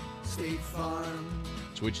state, State Farm.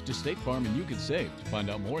 Switch to State Farm and you can save. To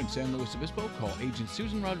find out more in San Luis Obispo, call Agent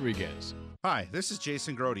Susan Rodriguez. Hi, this is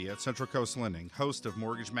Jason Grody at Central Coast Lending, host of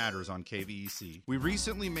Mortgage Matters on KVEC. We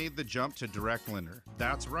recently made the jump to direct lender.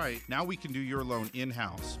 That's right, now we can do your loan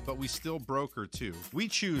in-house, but we still broker too. We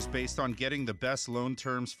choose based on getting the best loan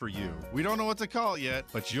terms for you. We don't know what to call it yet,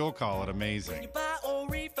 but you'll call it amazing. When you buy or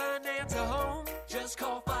refinance a home, just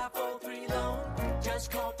call 543-LOAN. Just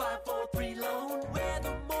call 543-LOAN. We're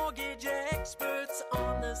the mortgage experts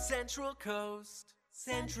on the Central Coast.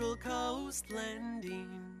 Central Coast Lending.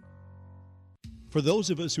 For those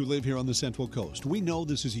of us who live here on the Central Coast, we know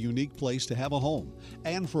this is a unique place to have a home.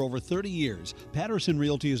 And for over 30 years, Patterson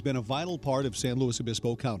Realty has been a vital part of San Luis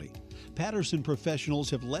Obispo County. Patterson professionals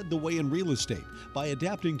have led the way in real estate by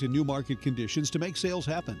adapting to new market conditions to make sales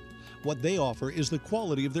happen. What they offer is the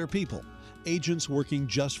quality of their people, agents working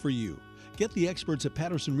just for you. Get the experts at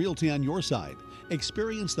Patterson Realty on your side.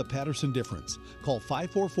 Experience the Patterson difference. Call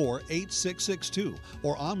 544-8662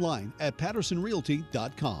 or online at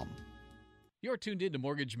pattersonrealty.com. You're tuned in to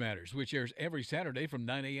Mortgage Matters, which airs every Saturday from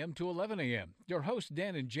 9 a.m. to 11 a.m. Your hosts,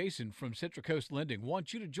 Dan and Jason from Central Coast Lending,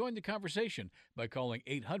 want you to join the conversation by calling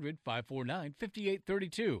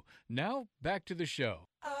 800-549-5832. Now, back to the show.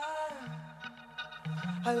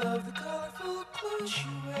 I love the colorful clothes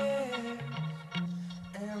you wear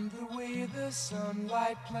and the way the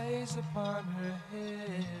sunlight plays upon her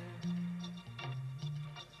hair.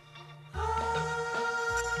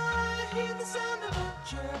 I hear the sound of a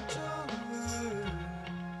gentle word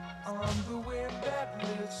on the wind that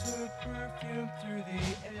lifts her perfume through the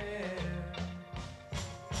air.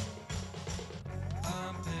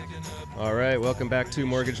 I'm picking up. All right, welcome back to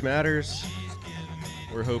Mortgage Matters.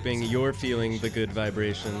 We're hoping you're feeling the good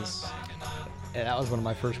vibrations. Yeah, that was one of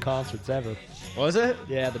my first concerts ever. Was it?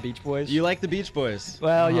 Yeah, the Beach Boys. You like the Beach Boys?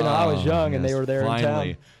 Well, I was young and they yes, were there finally.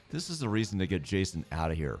 in town. This is the reason to get Jason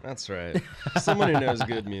out of here. That's right. Someone who knows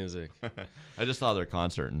good music. I just saw their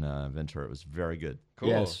concert in Ventura. It was very good. Cool.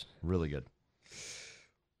 Yes. Really good.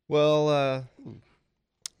 Well,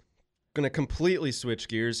 going to completely switch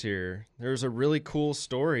gears here. There's a really cool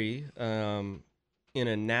story in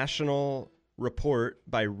a national report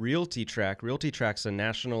by RealtyTrack. RealtyTrack's a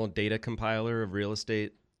national data compiler of real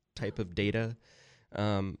estate type of data.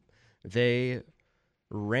 They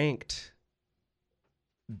ranked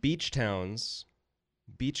beach towns,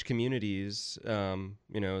 beach communities,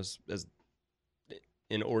 as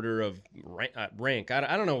in order of rank.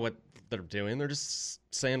 I don't know what they're doing. They're just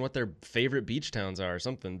saying what their favorite beach towns are or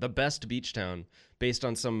something. The best beach town based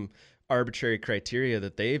on some arbitrary criteria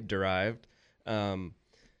that they've derived.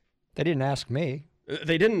 They didn't ask me.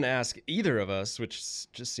 They didn't ask either of us, which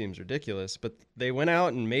just seems ridiculous. But they went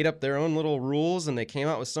out and made up their own little rules, and they came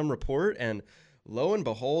out with some report, and lo and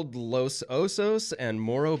behold, Los Osos and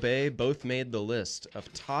Morro Bay both made the list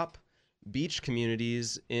of top beach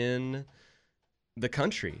communities in the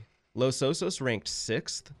country. Los Osos ranked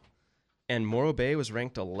 6th, and Morro Bay was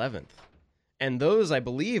ranked 11th. And those, I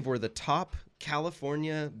believe, were the top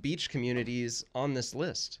California beach communities on this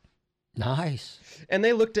list. Nice. And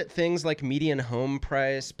they looked at things like median home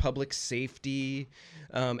price, public safety,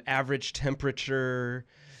 average temperature,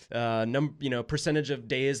 percentage of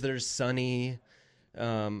days that are sunny,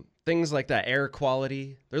 things like that, air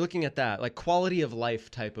quality. They're looking at that, like quality of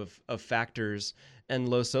life type of factors. And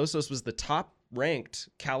Los Osos was the top ranked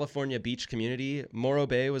California beach community. Morro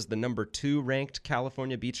Bay was the number 2 ranked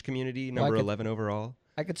California beach community, number 11 overall.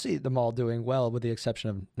 I could see them all doing well with the exception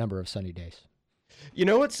of number of sunny days. You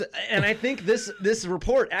know what's, and I think this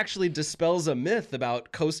report actually dispels a myth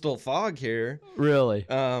about coastal fog here. Really?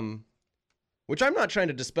 Which I'm not trying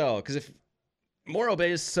to dispel, because if Morro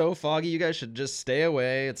Bay is so foggy, you guys should just stay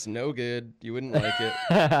away. It's no good. You wouldn't like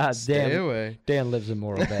it. Stay away. Dan lives in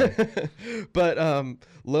Morro Bay. But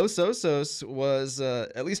Los Osos was,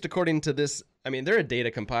 at least according to this, I mean, they're a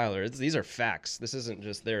data compiler. These are facts. This isn't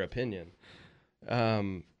just their opinion.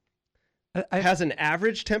 Has an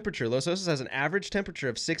average temperature. Los Osos has an average temperature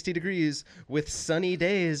of 60 degrees with sunny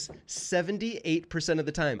days 78% of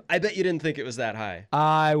the time. I bet you didn't think it was that high.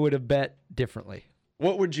 I would have bet differently.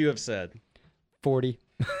 What would you have said? 40.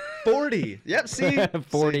 40. Yep, see?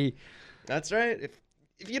 40. See? That's right. If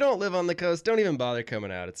you don't live on the coast, don't even bother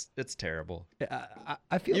coming out. It's terrible.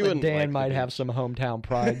 I feel like Dan might have some hometown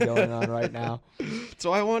pride going on right now.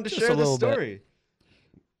 So I wanted to share this story.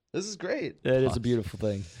 This is great. It is a beautiful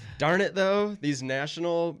thing. Darn it, though. These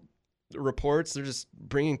national reports, they're just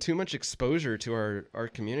bringing too much exposure to our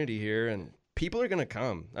community here, and people are going to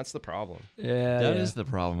come. That's the problem. Yeah, that is the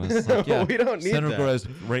problem. It's like, we don't need Central that. Grove is a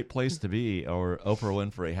great place to be, or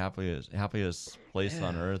Oprah Winfrey, happiest place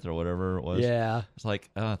on earth, or whatever it was. Yeah. It's like,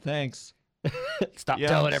 thanks. Stop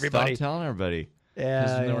telling everybody. Stop telling everybody.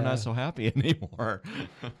 Yeah, Because we're not so happy anymore.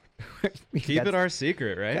 Keep it our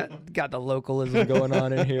secret, right? Got the localism going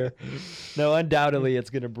on in here. No, undoubtedly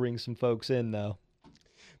it's going to bring some folks in, though.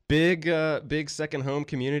 Big second home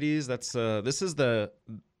communities. That's this is the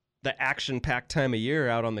action-packed time of year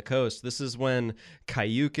out on the coast. This is when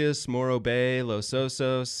Cayucas, Morro Bay, Los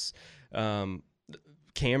Osos,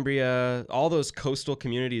 Cambria, all those coastal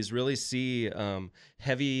communities really see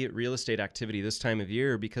heavy real estate activity this time of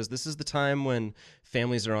year, because this is the time when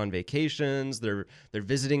families are on vacations, they're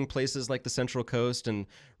visiting places like the Central Coast and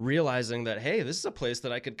realizing that, hey, this is a place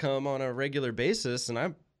that I could come on a regular basis and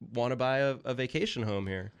I want to buy a vacation home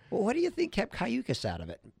here. Well, what do you think kept Cayucas out of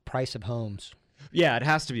it? Price of homes. Yeah, it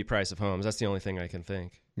has to be price of homes. That's the only thing I can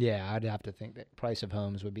think. Yeah, I'd have to think that price of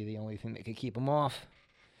homes would be the only thing that could keep them off.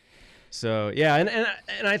 So yeah,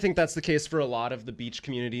 and I think that's the case for a lot of the beach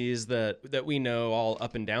communities that we know all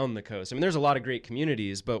up and down the coast. I mean, there's a lot of great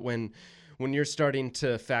communities, but when you're starting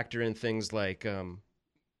to factor in things like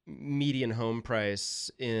median home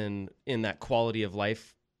price in that quality of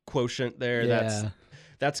life quotient there,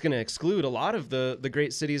 that's going to exclude a lot of the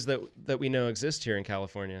great cities that we know exist here in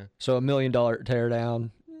California. So $1 million teardown,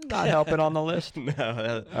 not helping on the list.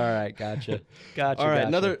 No. All right, gotcha. All right, gotcha.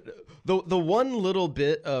 another. The one little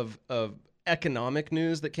bit of economic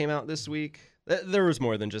news that came out this week, there was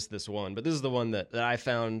more than just this one, but this is the one that I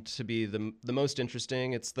found to be the most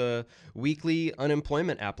interesting. It's the weekly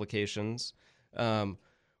unemployment applications.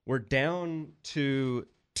 We're down to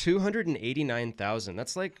 289,000.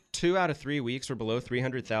 That's like 2 out of 3 weeks were below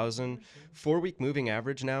 300,000. 4-week moving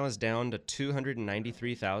average now is down to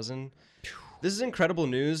 293,000. This is incredible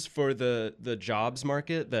news for the jobs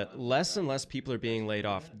market, that less and less people are being laid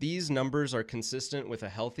off. These numbers are consistent with a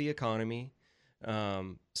healthy economy.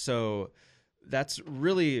 So that's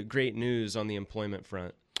really great news on the employment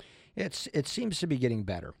front. It seems to be getting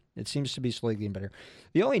better. It seems to be slowly getting better.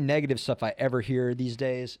 The only negative stuff I ever hear these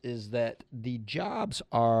days is that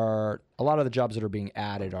a lot of the jobs that are being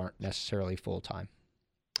added aren't necessarily full-time.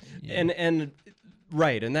 Yeah. And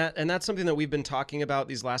right, and that's something that we've been talking about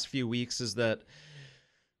these last few weeks, is that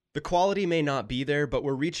the quality may not be there, but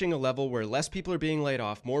we're reaching a level where less people are being laid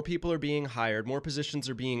off, more people are being hired, more positions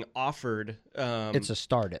are being offered. It's a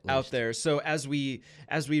start at least out there. So as we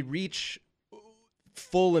reach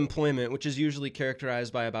full employment, which is usually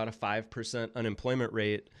characterized by about a 5% unemployment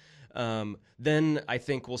rate, then I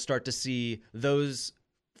think we'll start to see those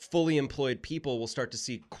fully employed people will start to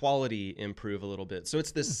see quality improve a little bit. So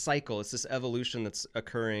it's this cycle, it's this evolution that's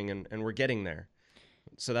occurring, and we're getting there.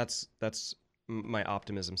 So that's my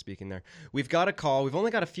optimism speaking there. We've got a call. We've only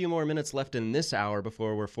got a few more minutes left in this hour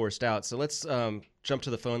before we're forced out. So let's jump to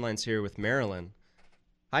the phone lines here with Marilyn.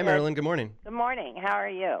 Hi, Marilyn. Good morning. Good morning. How are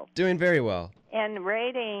you? Doing very well. And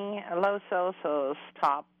rating Los Osos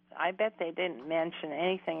top, I bet they didn't mention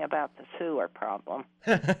anything about the sewer problem.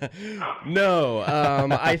 No,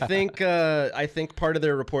 I think part of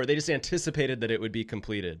their report, they just anticipated that it would be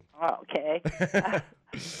completed. Okay.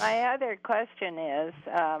 My other question is,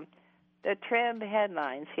 the Trib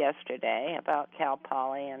headlines yesterday about Cal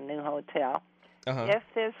Poly and new hotel. Uh-huh. If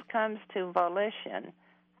this comes to volition,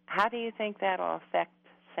 how do you think that'll affect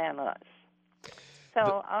San Luis?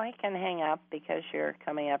 So I can hang up because you're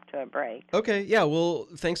coming up to a break. Okay, yeah. Well,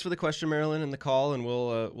 thanks for the question, Marilyn, and the call, and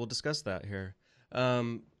we'll discuss that here.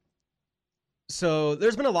 So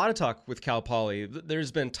there's been a lot of talk with Cal Poly.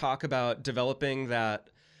 There's been talk about developing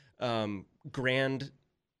that Grand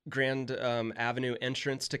Avenue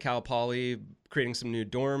entrance to Cal Poly, creating some new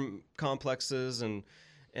dorm complexes, and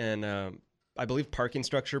I believe parking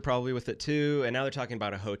structure probably with it too. And now they're talking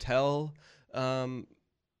about a hotel.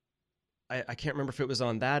 I can't remember if it was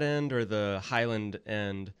on that end or the Highland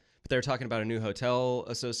end, but they were talking about a new hotel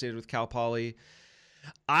associated with Cal Poly.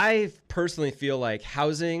 I personally feel like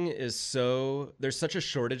housing is there's such a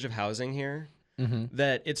shortage of housing here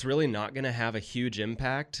that it's really not going to have a huge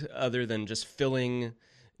impact other than just filling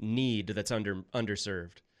need that's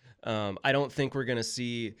underserved. I don't think we're going to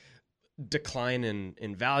see decline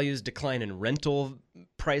in values, decline in rental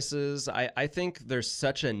prices. I think there's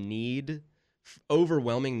such a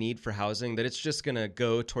overwhelming need for housing that it's just going to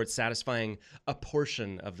go towards satisfying a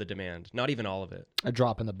portion of the demand, not even all of it. A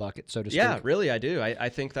drop in the bucket, so to speak. Yeah, really, I do. I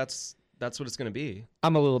think that's what it's going to be.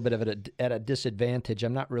 I'm a little bit of at a disadvantage.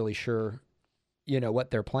 I'm not really sure,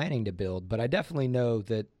 what they're planning to build, but I definitely know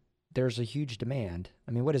that there's a huge demand.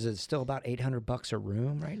 I mean, what is it? Still about $800 a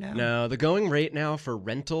room right now? No, the going rate now for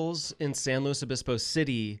rentals in San Luis Obispo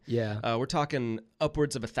City, we're talking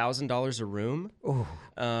upwards of $1,000 a room. Oh,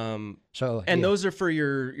 those are for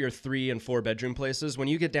your 3- and 4-bedroom places. When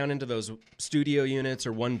you get down into those studio units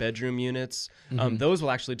or 1-bedroom units, those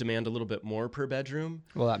will actually demand a little bit more per bedroom.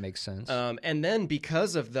 Well, that makes sense. And then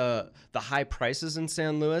because of the high prices in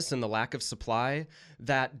San Luis and the lack of supply,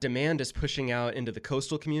 that demand is pushing out into the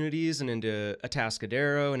coastal communities and into Atascadero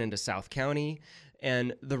and into South County,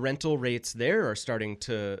 and the rental rates there are starting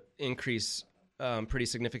to increase pretty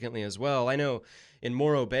significantly as well. I know in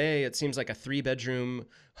Morro Bay, it seems like a 3-bedroom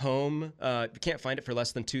home, you can't find it for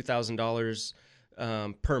less than $2,000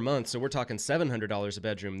 per month. So we're talking $700 a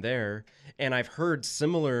bedroom there. And I've heard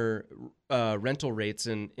similar rental rates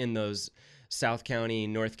in those South County,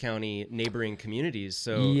 North County neighboring communities.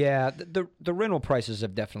 So yeah, the rental prices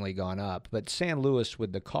have definitely gone up, but San Luis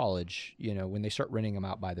with the college, when they start renting them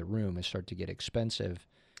out by the room, it start to get expensive,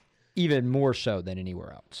 even more so than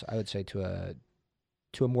anywhere else. I would say to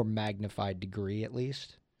a more magnified degree, at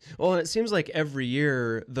least. Well, and it seems like every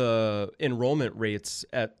year the enrollment rates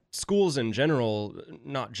at schools in general,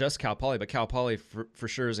 not just Cal Poly, but Cal Poly for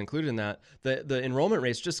sure is included in that. The enrollment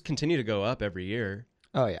rates just continue to go up every year.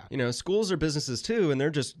 Oh yeah. Schools are businesses too, and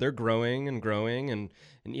they're growing and growing and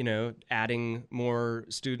adding more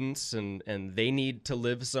students, and they need to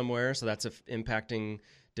live somewhere, so that's impacting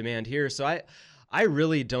demand here. So I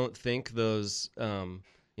really don't think those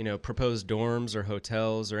proposed dorms or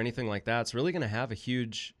hotels or anything like that's really going to have a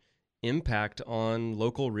huge impact on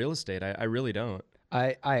local real estate. I really don't.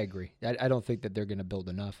 I agree. I don't think that they're going to build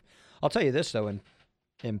enough. I'll tell you this though,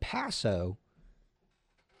 in Paso,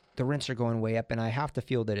 the rents are going way up, and I have to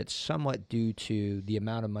feel that it's somewhat due to the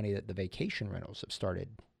amount of money that the vacation rentals have started,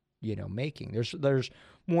 making. There's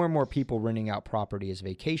more and more people renting out property as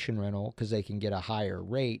vacation rental because they can get a higher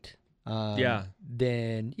rate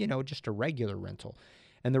than, just a regular rental.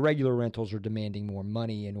 And the regular rentals are demanding more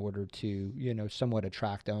money in order to, somewhat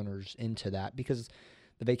attract owners into that, because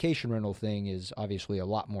The vacation rental thing is obviously a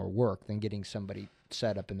lot more work than getting somebody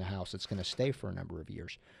set up in the house that's going to stay for a number of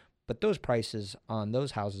years. But those prices on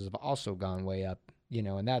those houses have also gone way up,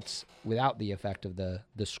 and that's without the effect of the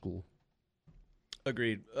school.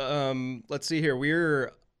 Agreed. Let's see here.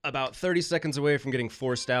 We're about 30 seconds away from getting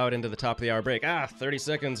forced out into the top of the hour break. 30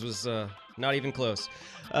 seconds was not even close.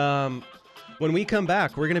 When we come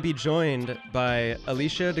back, we're going to be joined by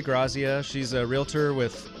Alicia DeGrazia. She's a realtor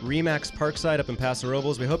with RE/MAX Parkside up in Paso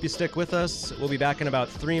Robles. We hope you stick with us. We'll be back in about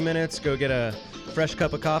 3 minutes. Go get a fresh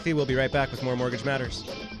cup of coffee. We'll be right back with more Mortgage Matters.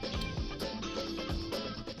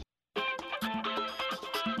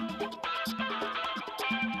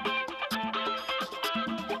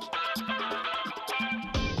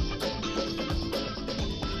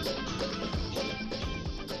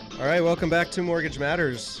 All right, welcome back to Mortgage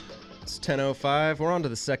Matters. It's 10:05. We're on to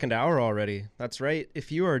the second hour already. That's right.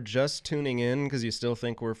 If you are just tuning in because you still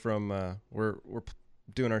think we're from we're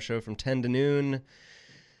doing our show from 10 to noon,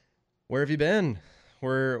 where have you been?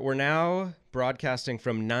 We're now broadcasting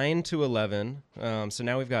from 9 to 11. So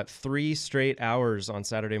now we've got 3 straight hours on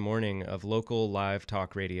Saturday morning of local live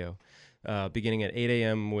talk radio, beginning at 8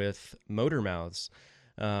 a.m. with Motor Mouths.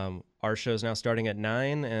 Our show's now starting at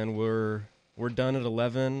 9, and we're done at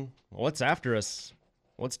 11. What's after us?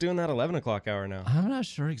 What's doing that 11 o'clock hour now? I'm not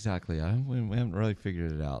sure exactly. We haven't really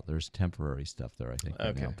figured it out. There's temporary stuff there, I think,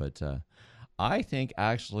 right now. But I think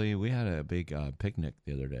actually we had a big picnic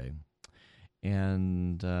the other day.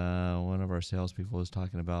 And one of our salespeople was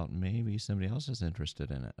talking about maybe somebody else is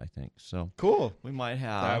interested in it, I think. So cool. We might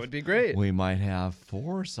have. That would be great. We might have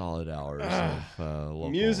 4 solid hours of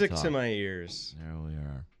local music talk. To my ears. There we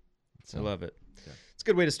are. So, I love it. Yeah. It's a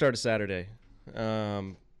good way to start a Saturday.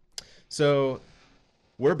 So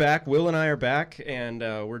we're back. Will and I are back, and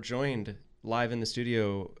we're joined live in the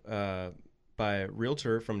studio by a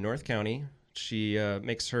realtor from North County. She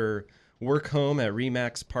makes her work home at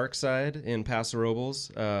RE/MAX Parkside in Paso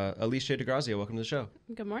Robles. Alicia DeGrazia, welcome to the show.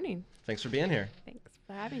 Good morning. Thanks for being here. Thanks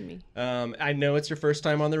for having me. I know it's your first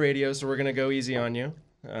time on the radio, so we're going to go easy on you.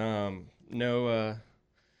 No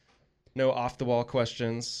off-the-wall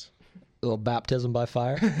questions. A little baptism by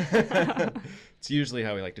fire. It's usually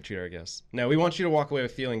how we like to treat our guests. No, we want you to walk away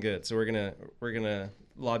with feeling good, so we're gonna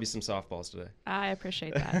lob you some softballs today. I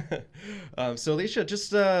appreciate that. So Alicia,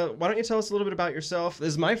 just why don't you tell us a little bit about yourself? This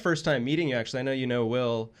is my first time meeting you, actually. I know you know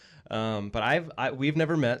Will, but we've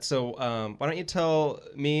never met. So why don't you tell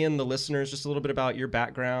me and the listeners just a little bit about your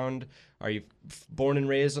background? Are you born and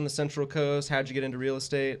raised on the Central Coast? How'd you get into real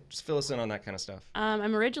estate? Just fill us in on that kind of stuff.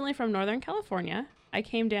 I'm originally from Northern California. I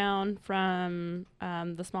came down from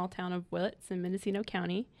the small town of Willits in Mendocino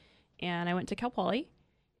County, and I went to Cal Poly.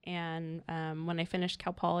 And when I finished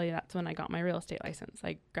Cal Poly, that's when I got my real estate license.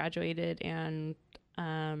 I graduated and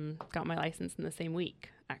got my license in the same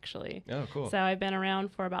week, actually. Oh, cool. So I've been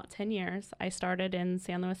around for about 10 years. I started in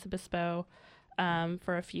San Luis Obispo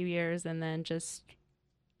for a few years, and then just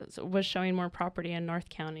was showing more property in North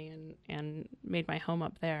County and made my home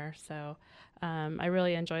up there. So I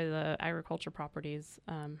really enjoy the agriculture properties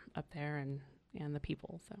up there and the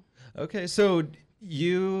people. So okay, so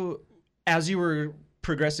as you were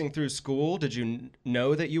progressing through school, did you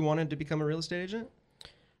know that you wanted to become a real estate agent?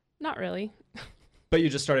 Not really. But you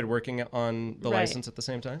just started working on the Right. license at the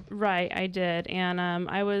same time? Right, I did. And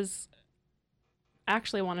I was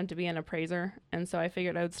actually wanted to be an appraiser, and so I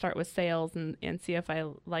figured I would start with sales and see if I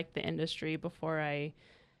liked the industry before I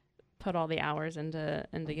put all the hours into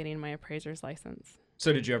getting my appraiser's license.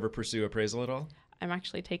 So did you ever pursue appraisal at all? I'm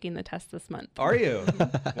actually taking the test this month. Are you?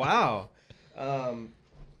 Wow.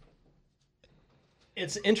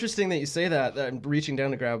 It's interesting that you say that. I'm reaching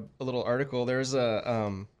down to grab a little article. There's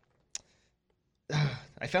a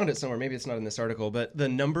I found it somewhere. Maybe it's not in this article, but the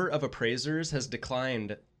number of appraisers has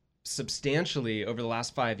declined substantially over the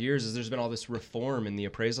last 5 years as there's been all this reform in the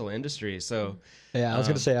appraisal industry. So yeah, I was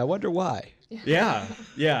going to say, I wonder why. Yeah.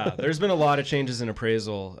 There's been a lot of changes in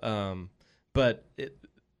appraisal, but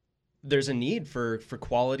there's a need for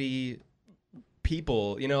quality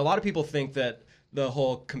people. You know, a lot of people think that the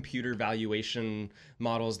whole computer valuation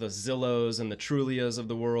models, the Zillows and the Trulias of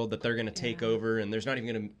the world, that they're going to take over, and there's not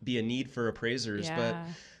even going to be a need for appraisers. Yeah. But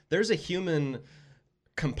there's a human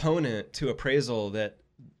component to appraisal that's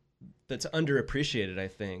underappreciated, I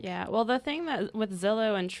think. Yeah, well, the thing that with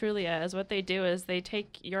Zillow and Trulia is what they do is they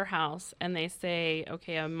take your house and they say,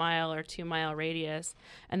 okay, a mile or 2 mile radius,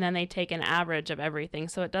 and then they take an average of everything.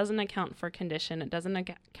 So it doesn't account for condition. It doesn't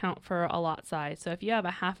account for a lot size. So if you have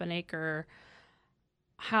a half an acre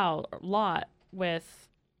lot with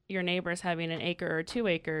your neighbors having an acre or 2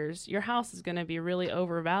 acres, your house is going to be really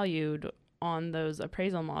overvalued on those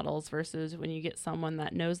appraisal models versus when you get someone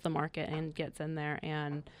that knows the market and gets in there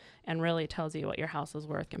and really tells you what your house is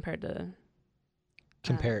worth compared to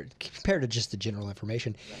just the general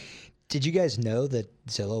information. Did you guys know that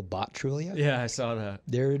Zillow bought Trulia? Yeah, I saw that.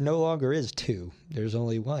 There no longer is two. There's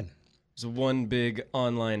only one. There's one big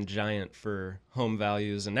online giant for home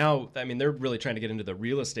values. And now, I mean, they're really trying to get into the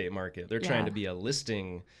real estate market. They're trying to be a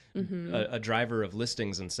listing, a driver of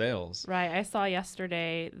listings and sales. Right. I saw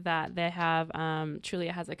yesterday that they have,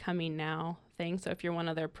 Trulia has a coming now thing. So if you're one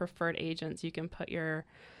of their preferred agents, you can put your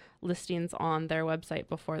listings on their website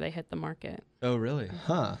before they hit the market. Oh, really?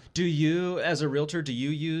 Huh. Do you, as a realtor, do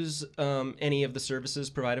you use any of the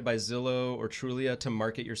services provided by Zillow or Trulia to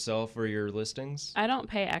market yourself or your listings? I don't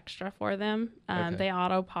pay extra for them. Okay. They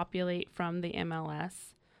auto-populate from the MLS.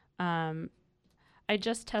 I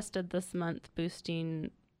just tested this month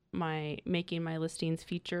making my listings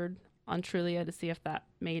featured on Trulia to see if that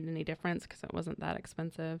made any difference because it wasn't that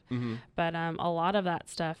expensive. But a lot of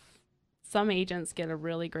that stuff, some agents get a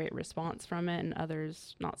really great response from it and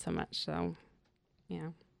others not so much. So,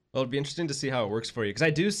 yeah. Well, it'd be interesting to see how it works for you because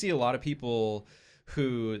I do see a lot of people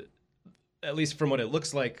who, at least from what it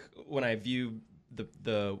looks like when I view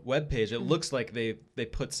the web page, it looks like they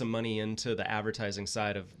put some money into the advertising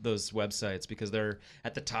side of those websites because they're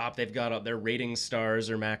at the top. They've got their rating stars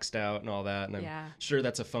are maxed out and all that. And I'm sure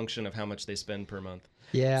that's a function of how much they spend per month.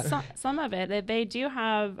 Yeah. Some of it. They do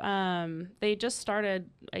have, they just started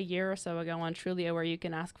a year or so ago on Trulia where you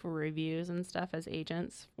can ask for reviews and stuff as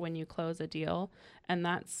agents when you close a deal. And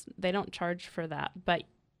they don't charge for that. But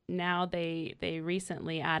now they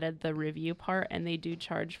recently added the review part and they do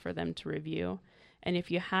charge for them to review. And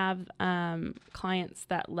if you have clients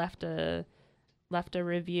that left a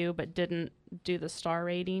review but didn't do the star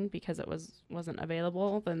rating because it wasn't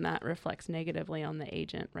available, then that reflects negatively on the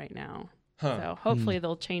agent right now. So hopefully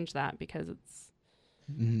they'll change that because it's...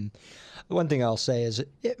 One thing I'll say is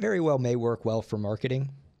it very well may work well for marketing.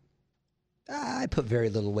 I put very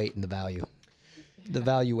little weight in the value. The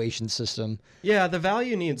valuation system. Yeah, the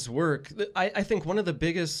value needs work. I think one of the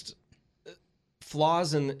biggest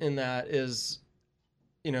flaws in that is,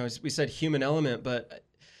 as we said, human element, but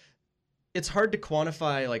it's hard to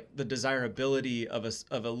quantify like the desirability of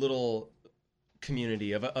a little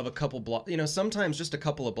community of a couple blocks. Sometimes just a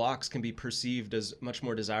couple of blocks can be perceived as much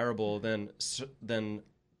more desirable than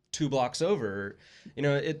 2 blocks over.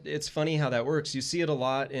 It's funny how that works. You see it a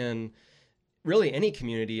lot in really any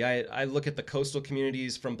community. I look at the coastal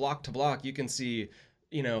communities from block to block. You can see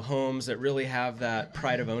homes that really have that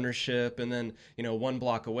pride of ownership, and then 1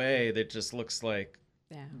 block away that just looks like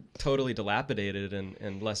totally dilapidated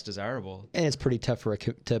and less desirable. And it's pretty tough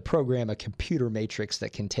to program a computer matrix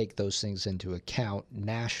that can take those things into account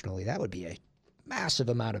nationally. That would be a massive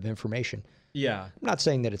amount of information. Yeah. I'm not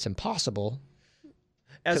saying that it's impossible,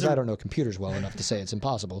 because I don't know computers well enough to say it's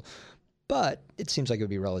impossible, but it seems like it would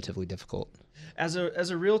be relatively difficult. As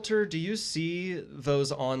a realtor, do you see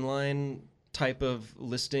those online type of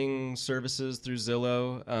listing services through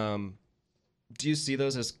Zillow? Do you see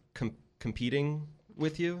those as competing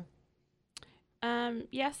with you?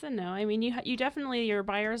 Yes and no. I mean, you definitely, your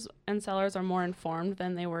buyers and sellers are more informed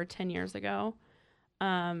than they were 10 years ago.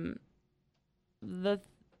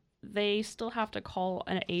 They still have to call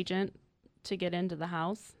an agent to get into the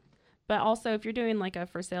house. But also, if you're doing like a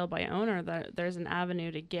for sale by owner, there's an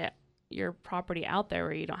avenue to get your property out there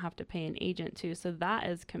where you don't have to pay an agent too. So that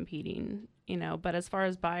is competing, But as far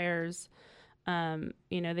as buyers,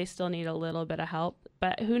 they still need a little bit of help.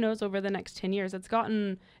 But who knows over the next 10 years?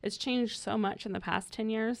 It's changed so much in the past 10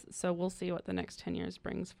 years. So we'll see what the next 10 years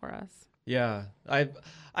brings for us. Yeah.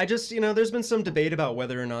 I just, there's been some debate about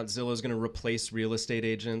whether or not Zillow is going to replace real estate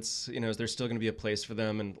agents. Is there still going to be a place for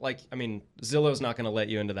them? And Zillow's not going to let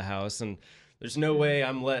you into the house, and there's no way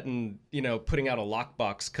I'm letting, putting out a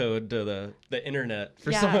lockbox code to the internet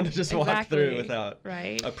for someone to just walk through without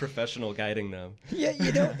a professional guiding them. Yeah,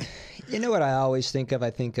 you know what I always think of? I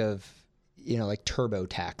think of, like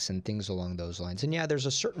TurboTax and things along those lines. And yeah, there's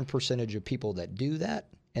a certain percentage of people that do that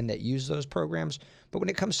and that use those programs. But when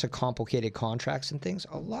it comes to complicated contracts and things,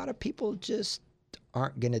 a lot of people just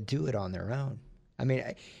aren't going to do it on their own. I mean,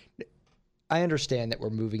 I understand that we're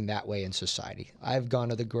moving that way in society. I've gone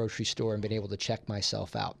to the grocery store and been able to check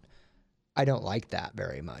myself out. I don't like that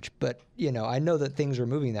very much, but I know that things are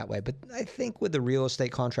moving that way. But I think with the real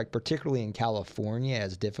estate contract, particularly in California,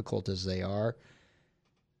 as difficult as they are,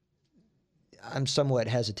 I'm somewhat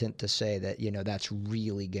hesitant to say that, that's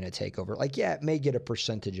really going to take over. It may get a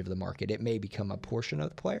percentage of the market. It may become a portion of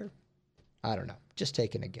the player. I don't know. Just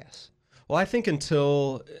taking a guess. Well, I think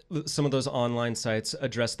until some of those online sites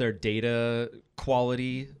address their data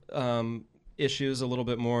quality issues a little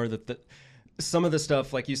bit more. That some of the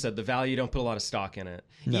stuff, like you said, the value, don't put a lot of stock in it.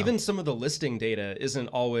 No. Even some of the listing data isn't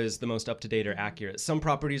always the most up-to-date or accurate. Some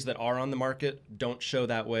properties that are on the market don't show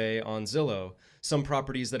that way on Zillow. Some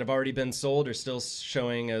properties that have already been sold are still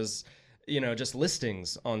showing as, just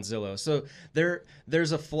listings on Zillow. So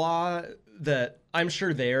there's a flaw that I'm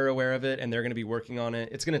sure they're aware of it, and they're going to be working on it.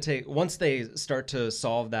 It's going to take, once they start to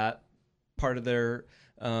solve that part of their,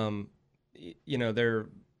 their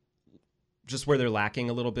just where they're lacking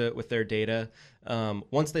a little bit with their data.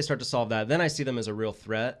 Once they start to solve that, then I see them as a real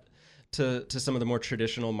threat to some of the more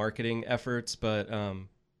traditional marketing efforts. But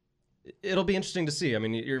it'll be interesting to see. I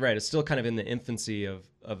mean, you're right. It's still kind of in the infancy of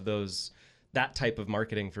that type of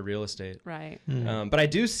marketing for real estate. Right. But I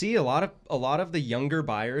do see a lot of the younger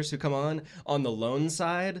buyers who come on the loan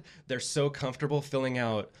side. They're so comfortable filling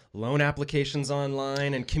out loan applications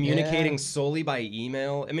online and communicating solely by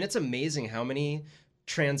email. I mean, it's amazing how many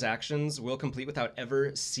transactions will complete without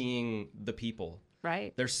ever seeing the people.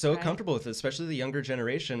 Right. They're so comfortable with it, especially the younger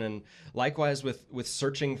generation. And likewise with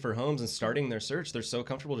searching for homes and starting their search, they're so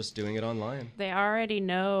comfortable just doing it online. They already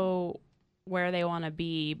know where they want to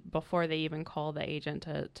be before they even call the agent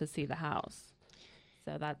to see the house.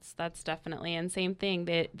 So that's definitely, and same thing,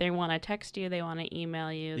 they want to text you, they want to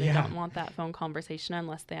email you, they don't want that phone conversation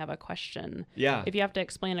unless they have a question. Yeah. If you have to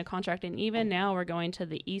explain a contract, and even now we're going to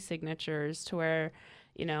the e-signatures to where,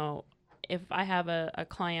 if I have a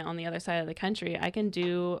client on the other side of the country, I can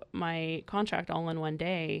do my contract all in one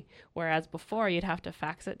day, whereas before you'd have to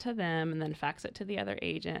fax it to them and then fax it to the other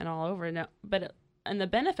agent and all over. No, and the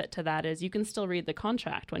benefit to that is you can still read the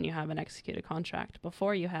contract when you have an executed contract.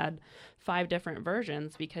 Before you had 5 different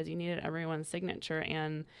versions because you needed everyone's signature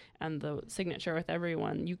and the signature with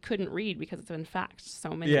everyone you couldn't read because it's been faxed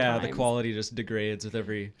so many times. Yeah, the quality just degrades with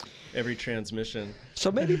every transmission.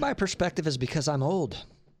 So maybe my perspective is because I'm old.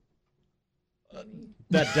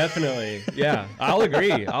 That definitely, yeah, I'll agree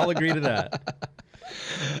to that.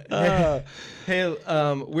 Hey,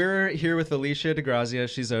 we're here with Alicia DeGrazia.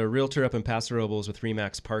 She's a realtor up in Paso Robles with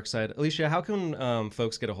RE/MAX Parkside. Alicia, how can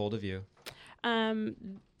folks get a hold of you?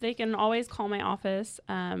 They can always call my office.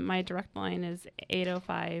 My direct line is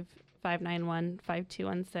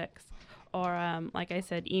 805-591-5216. Or, like I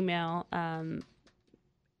said, email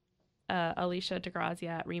Alicia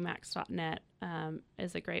DeGrazia at remax.net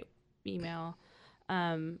is a great email.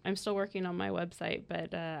 I'm still working on my website,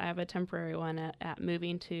 but I have a temporary one at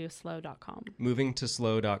movingtoslow.com.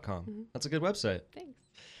 Movingtoslow.com. Mm-hmm. That's a good website. Thanks.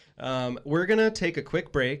 We're going to take a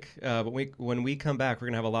quick break, but when we come back, we're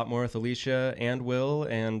going to have a lot more with Alicia and Will,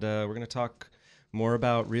 and we're going to talk more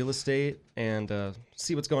about real estate and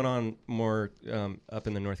see what's going on more up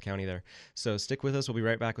in the North County there. So stick with us. We'll be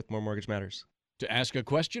right back with more Mortgage Matters. To ask a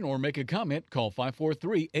question or make a comment, call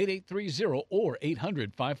 543-8830 or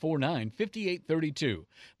 800-549-5832.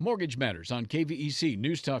 Mortgage Matters on KVEC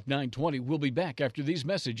News Talk 920 will be back after these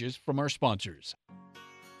messages from our sponsors.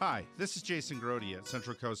 Hi, this is Jason Grody at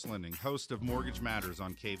Central Coast Lending, host of Mortgage Matters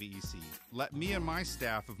on KVEC. Let me and my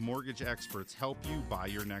staff of mortgage experts help you buy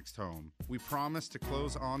your next home. We promise to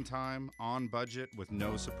close on time, on budget, with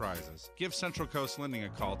no surprises. Give Central Coast Lending a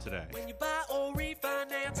call today. When you buy or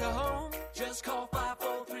refinance a home, just call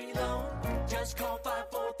 543-LOAN. Just call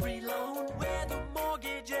 543-LOAN. We're the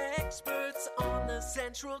mortgage experts on the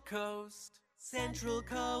Central Coast. Central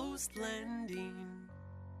Coast Lending.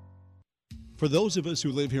 For those of us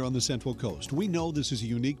who live here on the Central Coast, we know this is a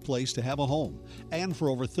unique place to have a home. And for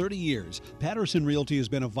over 30 years, Patterson Realty has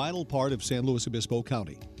been a vital part of San Luis Obispo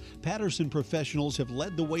County. Patterson professionals have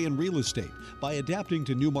led the way in real estate by adapting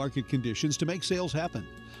to new market conditions to make sales happen.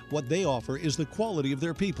 What they offer is the quality of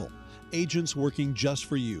their people, agents working just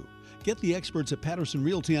for you. Get the experts at Patterson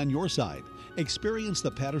Realty on your side. Experience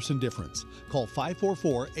the Patterson difference. Call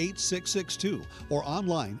 544-8662 or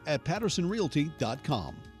online at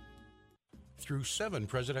pattersonrealty.com. Through 7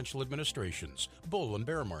 presidential administrations, bull and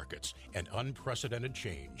bear markets, and unprecedented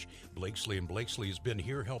change, Blakesley & Blakesley has been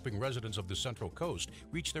here helping residents of the Central Coast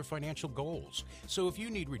reach their financial goals. So if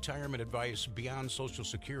you need retirement advice beyond Social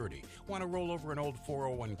Security, want to roll over an old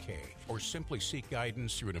 401k, or simply seek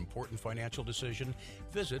guidance through an important financial decision,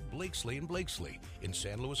 visit Blakesley & Blakesley in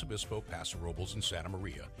San Luis Obispo, Paso Robles, and Santa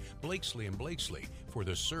Maria. Blakesley & Blakesley, for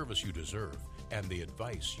the service you deserve and the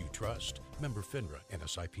advice you trust. Member FINRA and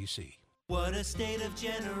SIPC. What a state of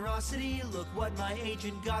generosity, look what my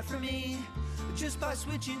agent got for me, just by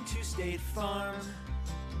switching to State Farm.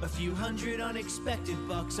 A few hundred unexpected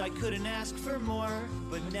bucks, I couldn't ask for more,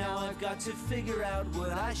 but now I've got to figure out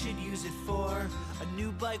what I should use it for. A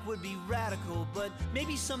new bike would be radical, but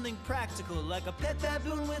maybe something practical, like a pet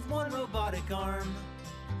baboon with one robotic arm.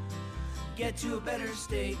 get to a better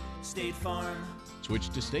state. State Farm. Switch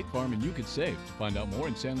to State Farm and you could save. To find out more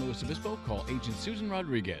in San Luis Obispo, call Agent Susan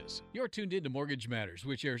Rodriguez. You're tuned in to Mortgage Matters,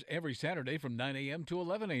 which airs every Saturday from 9 a.m. to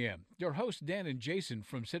 11 a.m. Your hosts, Dan and Jason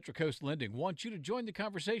from Central Coast Lending, want you to join the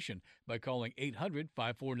conversation by calling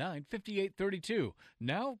 800-549-5832.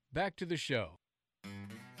 Now, back to the show.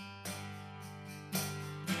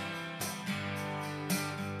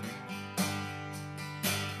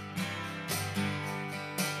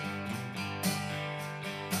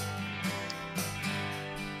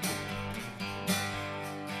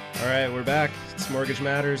 All right, we're back. It's Mortgage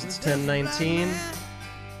Matters. It's 10:19.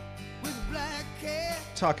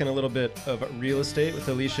 Talking a little bit of real estate with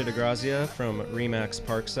Alicia DeGrazia from RE/MAX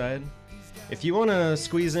Parkside. If you want to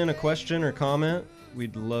squeeze in a question or comment,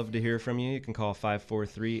 we'd love to hear from you. You can call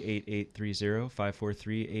 543-8830,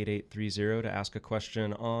 543-8830 to ask a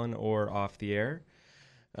question on or off the air.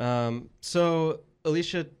 So,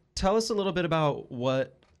 Alicia, tell us a little bit about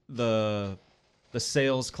what the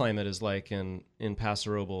sales climate is like in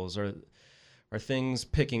Paso Robles. Are things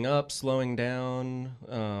picking up, slowing down?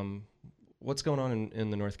 What's going on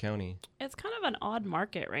in the North County? It's kind of an odd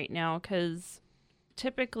market right now because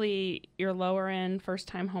typically your lower end first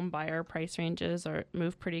time home buyer price ranges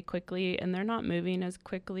move pretty quickly, and they're not moving as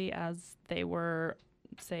quickly as they were,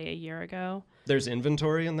 say, a year ago. There's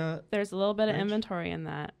inventory in that? There's a little bit of inventory in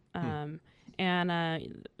that.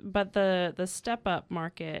 But the step up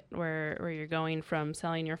market where you're going from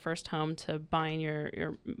selling your first home to buying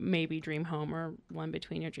your maybe dream home or one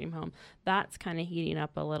between your dream home, that's kind of heating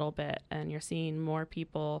up a little bit, and you're seeing more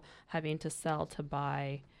people having to sell to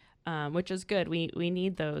buy, which is good. We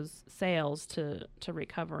need those sales to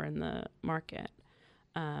recover in the market.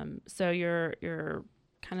 So your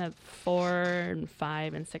kind of 400,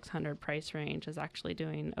 500, and 600 price range is actually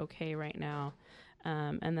doing okay right now.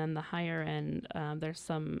 And then the higher end, there's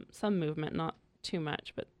some movement, not too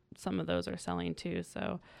much, but some of those are selling too.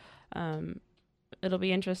 So it'll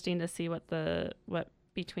be interesting to see what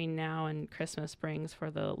between now and Christmas brings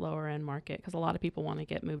for the lower end market, because a lot of people want to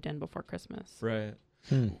get moved in before Christmas. Right.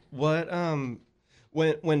 What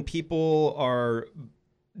when people are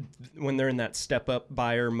when they're in that step up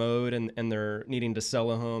buyer mode and they're needing to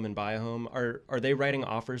sell a home and buy a home, are they writing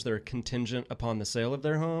offers that are contingent upon the sale of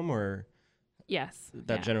their home, or? Yes.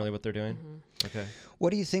 That's generally what they're doing? Mm-hmm. Okay.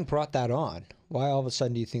 What do you think brought that on? Why all of a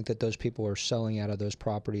sudden do you think that those people are selling out of those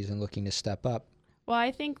properties and looking to step up? Well,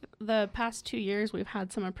 I think the past 2 years we've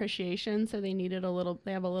had some appreciation, so they have a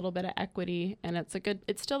little bit of equity, and it's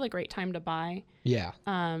still a great time to buy. Yeah.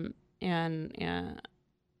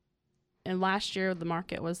 And last year the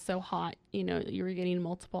market was so hot, you were getting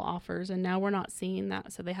multiple offers, and now we're not seeing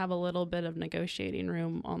that. So they have a little bit of negotiating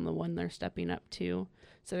room on the one they're stepping up to.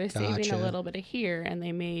 So they're saving a little bit of here, and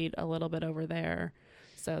they made a little bit over there.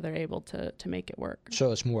 So they're able to make it work.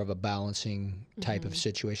 So it's more of a balancing type of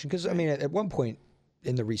situation. Because, I mean, at one point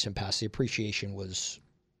in the recent past, the appreciation was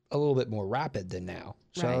a little bit more rapid than now.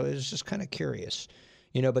 So it was just kind of curious.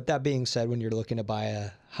 But that being said, when you're looking to buy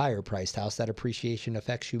a higher priced house, that appreciation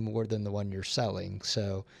affects you more than the one you're selling.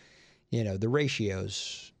 So, the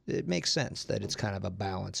ratios, it makes sense that it's kind of a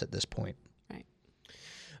balance at this point. Right.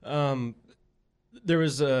 There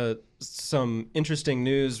was some interesting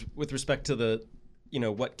news with respect to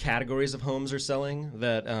what categories of homes are selling,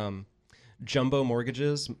 that jumbo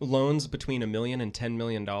mortgages, loans between $1 million and $10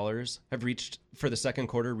 million have for the second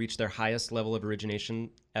quarter, reached their highest level of origination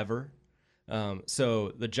ever.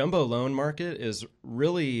 So the jumbo loan market is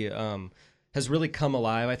really has really come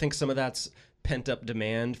alive. I think some of that's pent up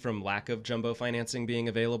demand from lack of jumbo financing being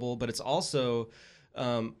available, but it's also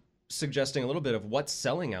suggesting a little bit of what's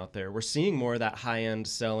selling out there. We're seeing more of that high end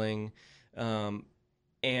selling,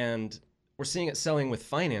 and we're seeing it selling with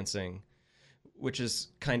financing, which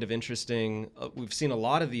is kind of interesting. We've seen a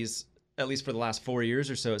lot of these, at least for the last 4 years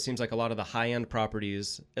or so. It seems like a lot of the high-end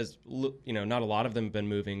properties, not a lot of them have been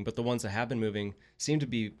moving, but the ones that have been moving seem to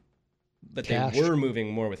be that cash. They were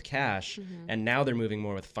moving more with cash, and now they're moving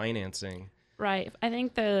more with financing. Right. I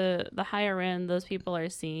think the higher end, those people are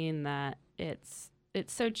seeing that it's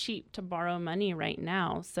so cheap to borrow money right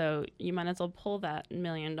now, so you might as well pull that $1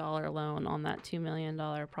 million loan on that $2 million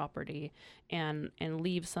property and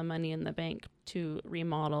leave some money in the bank to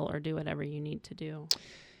remodel or do whatever you need to do.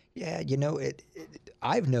 Yeah,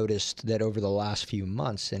 I've noticed that over the last few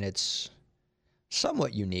months, and it's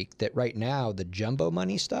somewhat unique, that right now the jumbo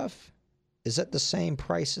money stuff is at the same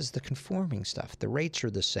price as the conforming stuff. The rates are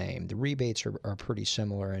the same. The rebates are pretty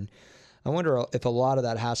similar. And I wonder if a lot of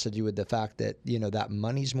that has to do with the fact that, that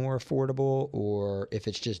money's more affordable, or if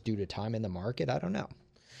it's just due to time in the market. I don't know.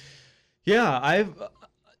 Yeah,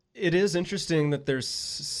 It is interesting that there's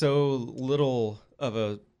so little of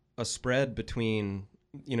a spread between,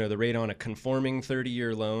 the rate on a conforming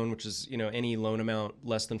 30-year loan, which is, any loan amount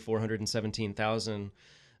less than $417,000,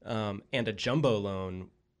 and a jumbo loan.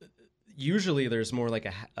 Usually there's more like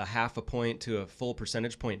a half a point to a full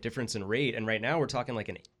percentage point difference in rate. And right now we're talking like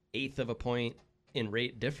an eighth of a point in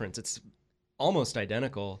rate difference. It's almost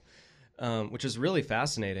identical, which is really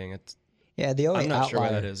fascinating. The only I'm not outlier, sure why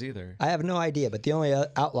that is either. I have no idea, but the only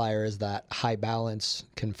outlier is that high balance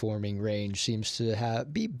conforming range seems to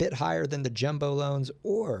be a bit higher than the jumbo loans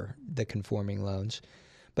or the conforming loans.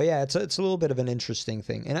 But yeah, it's a little bit of an interesting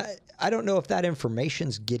thing. And I don't know if that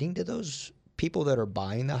information's getting to those people that are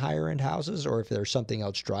buying the higher end houses or if there's something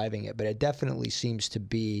else driving it, but it definitely seems to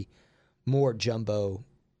be more jumbo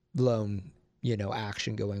loan,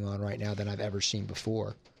 action going on right now than I've ever seen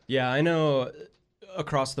before. Yeah, I know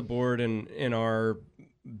across the board in our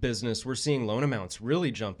business, we're seeing loan amounts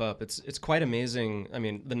really jump up. It's quite amazing. I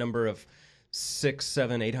mean, the number of $600,000,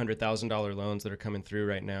 $700,000, $800,000 loans that are coming through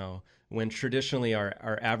right now, when traditionally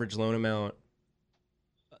our average loan amount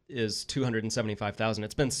is $275,000.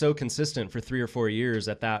 It's been so consistent for 3 or 4 years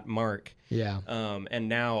at that mark. Yeah. And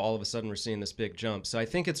now all of a sudden we're seeing this big jump. So I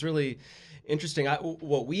think it's really interesting.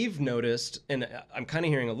 What we've noticed, and I'm kind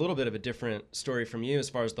of hearing a little bit of a different story from you as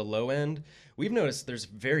far as the low end. We've noticed there's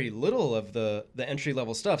very little of the entry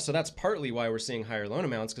level stuff. So that's partly why we're seeing higher loan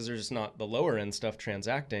amounts, because there's just not the lower end stuff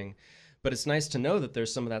transacting. But it's nice to know that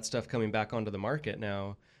there's some of that stuff coming back onto the market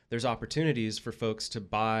now. There's opportunities for folks to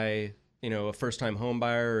buy, a first-time home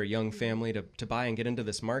buyer or a young family to buy and get into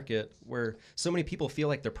this market where so many people feel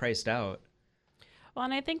like they're priced out. Well,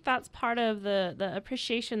 and I think that's part of the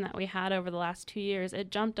appreciation that we had over the last 2 years.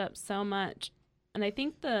 It jumped up so much. And I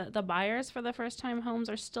think the buyers for the first-time homes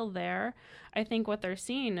are still there. I think what they're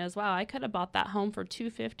seeing is, wow, I could have bought that home for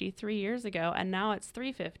 $250 3 years ago, and now it's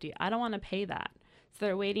 $350. I don't want to pay that. So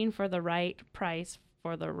they're waiting for the right price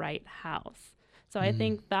for the right house. So I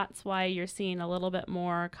think that's why you're seeing a little bit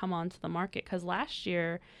more come onto the market, because last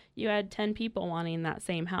year you had 10 people wanting that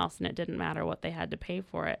same house and it didn't matter what they had to pay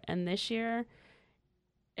for it. And this year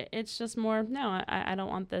it's just more, no, I don't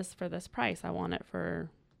want this for this price. I want it for...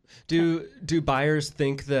 Do buyers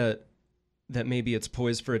think that maybe it's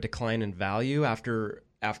poised for a decline in value after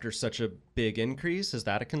such a big increase? Is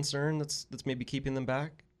that a concern that's maybe keeping them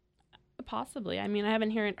back? Possibly. I mean, I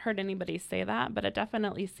haven't heard anybody say that, but it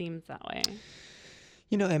definitely seems that way.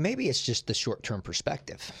 And maybe it's just the short-term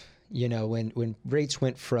perspective. When rates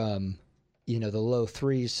went from, the low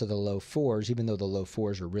 3s to the low 4s, even though the low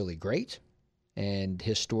 4s are really great and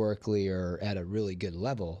historically are at a really good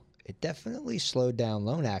level, it definitely slowed down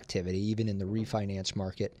loan activity, even in the refinance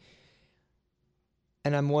market.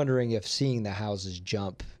 And I'm wondering if seeing the houses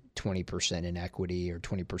jump 20% in equity or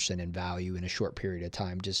 20% in value in a short period of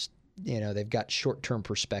time, just, they've got short-term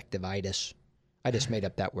perspective-itis. I just made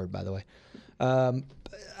up that word, by the way. I'm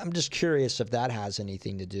just curious if that has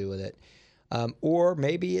anything to do with it. Or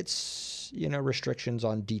maybe it's, restrictions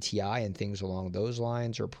on DTI and things along those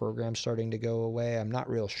lines, or programs starting to go away. I'm not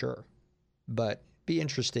real sure. But be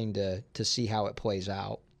interesting to see how it plays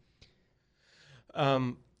out.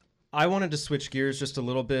 I wanted to switch gears just a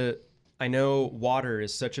little bit. I know water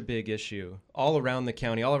is such a big issue all around the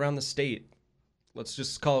county, all around the state. Let's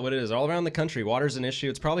just call it what it is. All around the country, water's an issue.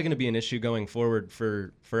 It's probably going to be an issue going forward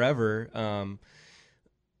for forever. A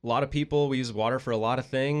lot of people, we use water for a lot of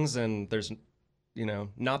things, and there's,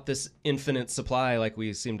 not this infinite supply like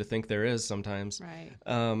we seem to think there is sometimes.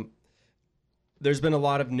 Right. There's been a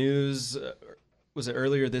lot of news. Was it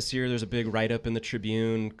earlier this year? There's a big write-up in the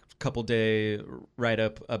Tribune, couple-day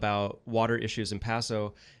write-up about water issues in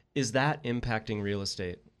Paso. Is that impacting real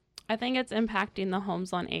estate? I think it's impacting the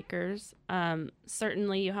homes on acres.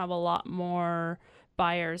 Certainly you have a lot more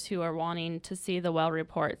buyers who are wanting to see the well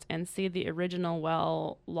reports and see the original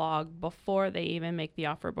well log before they even make the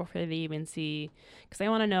offer, before they even see, because they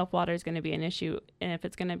want to know if water is going to be an issue, and if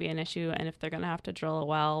it's going to be an issue, and if they're going to have to drill a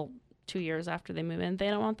well 2 years after they move in. They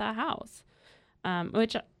don't want that house,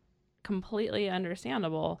 which completely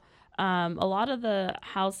understandable. A lot of the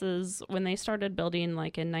houses, when they started building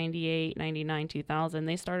like in 98, 99, 2000,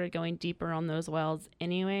 they started going deeper on those wells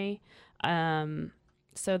anyway.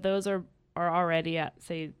 So those are already at,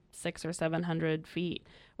 say, 600 or 700 feet,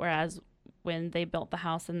 whereas when they built the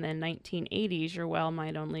house in the 1980s, your well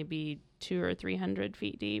might only be 200 or 300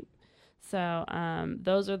 feet deep. So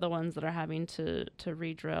those are the ones that are having to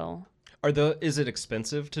re-drill. Is it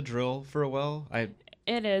expensive to drill for a well?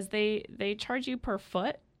 It is. They charge you per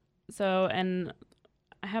foot. So, and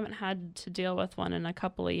haven't had to deal with one in a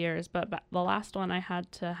couple of years, but the last one I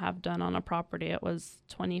had to have done on a property, it was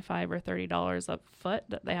 $25 or $30 a foot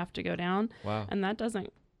that they have to go down. Wow. And that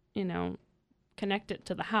doesn't, connect it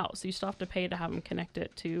to the house. You still have to pay to have them connect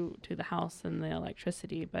it to the house and the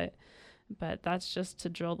electricity, but that's just to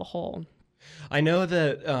drill the hole. I know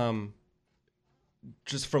that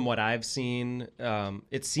just from what I've seen,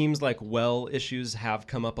 it seems like well issues have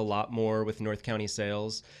come up a lot more with North County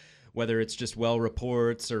sales, whether it's just well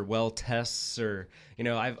reports or well tests, or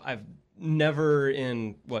I've never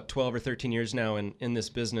in 12 or 13 years now in this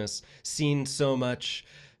business seen so much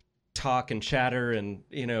talk and chatter and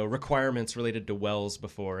requirements related to wells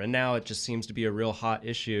before, and now it just seems to be a real hot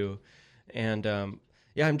issue. And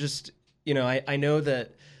I'm just I know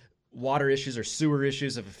that water issues or sewer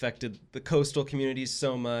issues have affected the coastal communities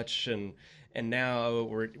so much, and now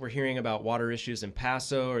we're hearing about water issues in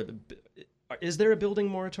Paso. Is there a building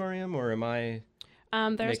moratorium, or am I?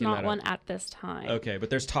 There's not one at this time. Okay, but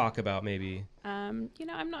there's talk about maybe.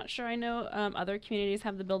 I'm not sure. I know other communities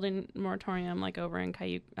have the building moratorium, like over in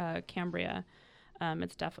Cambria.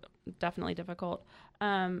 It's definitely difficult.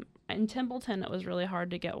 In Templeton, it was really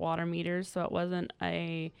hard to get water meters, so it wasn't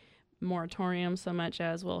a moratorium so much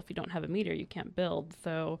as, well, if you don't have a meter, you can't build.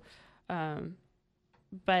 So,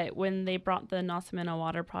 but when they brought the Nasamena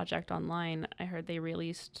Water Project online, I heard they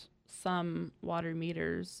released some water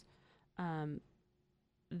meters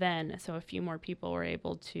then, so a few more people were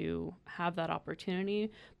able to have that opportunity.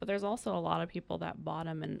 But there's also a lot of people that bought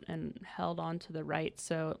them and held on to the right,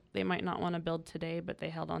 so they might not want to build today, but they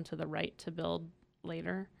held on to the right to build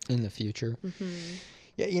later in the future. Mm-hmm.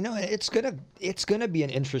 Yeah, it's gonna be an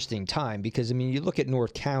interesting time, because you look at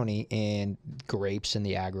North County, and grapes and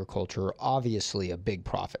the agriculture are obviously a big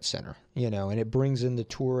profit center, and it brings in the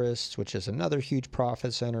tourists, which is another huge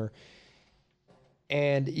profit center.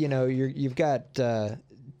 And you've got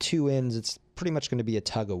two ends. It's pretty much going to be a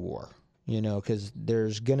tug of war, because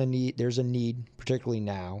there's a need, particularly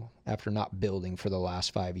now after not building for the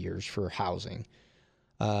last 5 years, for housing.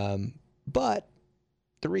 But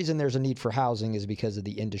the reason there's a need for housing is because of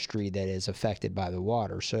the industry that is affected by the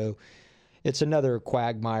water. So it's another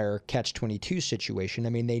quagmire catch-22 situation.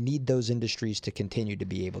 They need those industries to continue to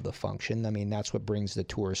be able to function. That's what brings the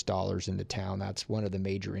tourist dollars into town. That's one of the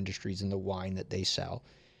major industries in the wine that they sell.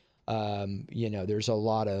 There's a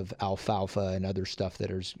lot of alfalfa and other stuff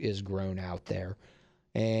that is grown out there.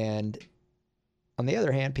 And on the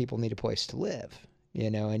other hand, people need a place to live,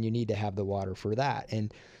 and you need to have the water for that.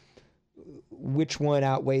 And which one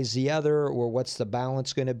outweighs the other, or what's the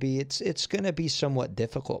balance going to be? It's going to be somewhat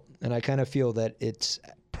difficult, and I kind of feel that it's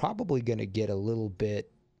probably going to get a little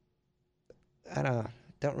bit, I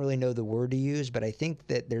don't really know the word to use, but I think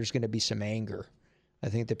that there's going to be some anger. I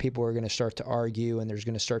think that people are going to start to argue, and there's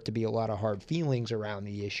going to start to be a lot of hard feelings around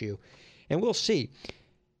the issue, and we'll see,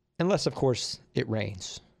 unless of course it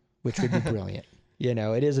rains, which would be brilliant.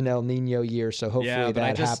 It is an El Nino year, so hopefully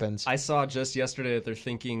that happens. I saw just yesterday that they're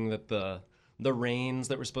thinking that the rains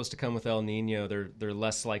that were supposed to come with El Nino, they're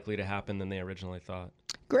less likely to happen than they originally thought.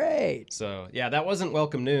 Great. So, yeah, that wasn't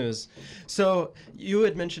welcome news. So you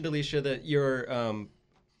had mentioned, Alicia, that you're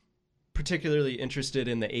particularly interested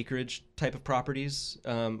in the acreage type of properties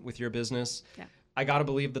with your business. Yeah. I got to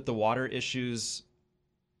believe that the water issues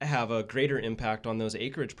have a greater impact on those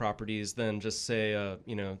acreage properties than just, say,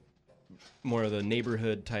 more of the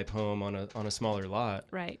neighborhood type home on a smaller lot.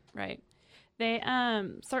 Right. They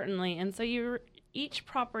certainly, and so each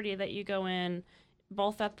property that you go in,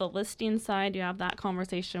 both at the listing side, you have that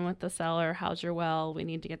conversation with the seller. How's your well? We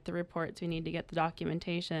need to get the reports. We need to get the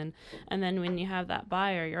documentation. And then when you have that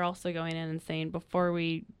buyer, you're also going in and saying, before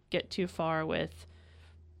we get too far with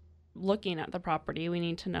looking at the property, we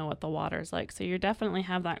need to know what the water's like. So you're definitely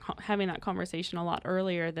having that conversation a lot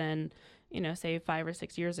earlier than, say 5 or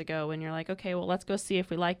 6 years ago, when you're like, okay, well, let's go see if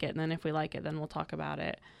we like it. And then if we like it, then we'll talk about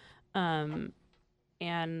it. And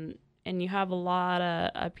you have a lot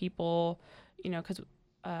of people, because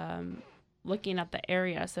looking at the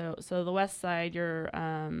area. So the west side,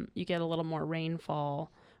 you get a little more rainfall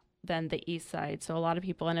than the east side. So a lot of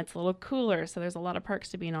people, and it's a little cooler. So there's a lot of perks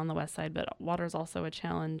to being on the west side, but water is also a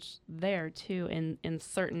challenge there too in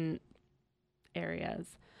certain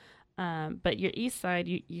areas. But your east side,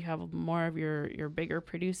 you have more of your bigger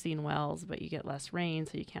producing wells, but you get less rain,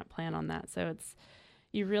 so you can't plan on that. So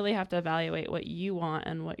you really have to evaluate what you want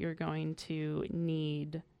and what you're going to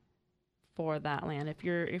need for that land. If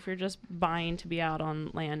you're just buying to be out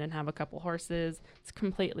on land and have a couple horses, it's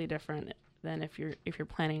completely different than if you're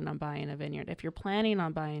planning on buying a vineyard. If you're planning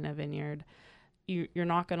on buying a vineyard, you're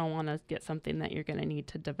not going to want to get something that you're going to need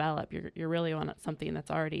to develop. You're really want something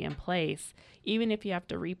that's already in place, even if you have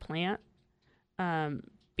to replant,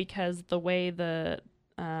 because the way the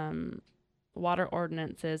water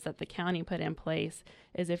ordinances that the county put in place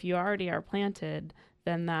is if you already are planted,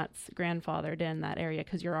 then that's grandfathered in that area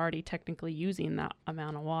because you're already technically using that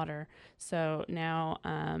amount of water. So now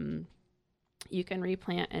you can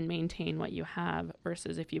replant and maintain what you have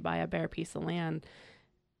versus if you buy a bare piece of land,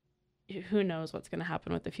 who knows what's going to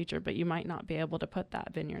happen with the future, but you might not be able to put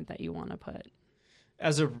that vineyard that you want to put.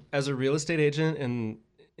 As a real estate agent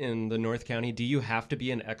in the North County, do you have to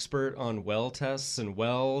be an expert on well tests and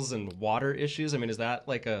wells and water issues? I mean, is that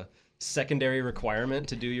like a secondary requirement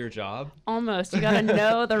to do your job? Almost. You got to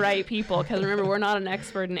know the right people because remember, we're not an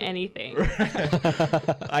expert in anything.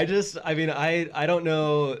 I don't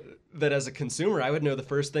know that as a consumer, I would know the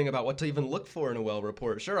first thing about what to even look for in a well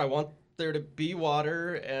report. Sure, I want there to be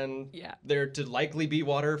water and there to likely be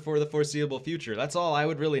water for the foreseeable future. That's all I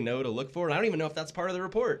would really know to look for. And I don't even know if that's part of the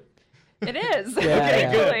report. It is.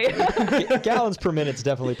 Good. Gallons per minute's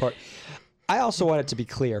definitely part. I also want it to be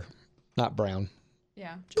clear, not brown.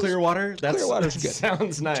 Yeah. Clear water? Clear water's good.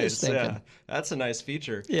 Sounds nice. Just thinking. Yeah. That's a nice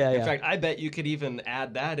feature. Yeah, In fact, I bet you could even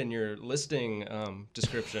add that in your listing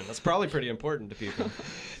description. That's probably pretty important to people.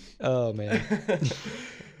 Oh, man.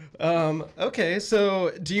 Okay,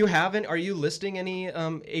 so are you listing any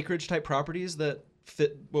acreage type properties that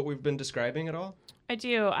fit what we've been describing at all? I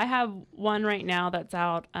do. I have one right now that's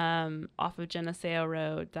out off of Geneseo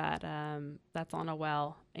Road that's on a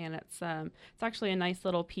well, and it's actually a nice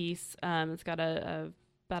little piece. It's got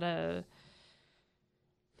about a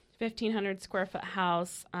 1,500 square foot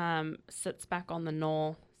house, sits back on the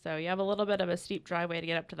knoll. So you have a little bit of a steep driveway to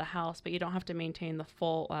get up to the house, but you don't have to maintain the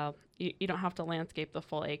full. You don't have to landscape the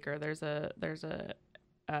full acre. There's a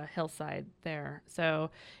hillside there.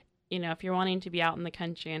 So, if you're wanting to be out in the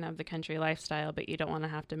country and have the country lifestyle, but you don't want to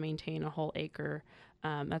have to maintain a whole acre,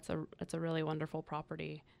 it's a really wonderful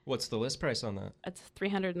property. What's the list price on that? It's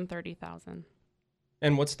 $330,000.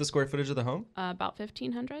 And what's the square footage of the home? About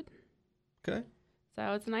 1,500. Okay.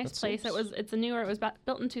 So it's a nice place. It was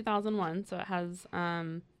built in 2001, so it has,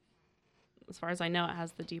 as far as I know, it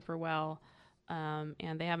has the deeper well,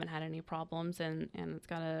 and they haven't had any problems, and it's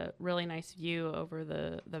got a really nice view over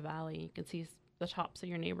the valley. You can see the tops of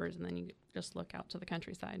your neighbors, and then you just look out to the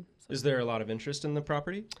countryside. So. Is there a lot of interest in the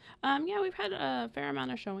property? Yeah, we've had a fair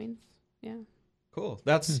amount of showings. Yeah. Cool.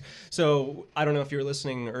 That's so. I don't know if you were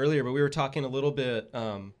listening earlier, but we were talking a little bit.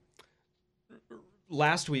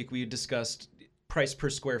 Last week we discussed price per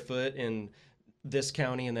square foot in this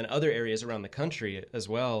county and then other areas around the country as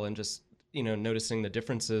well, and just noticing the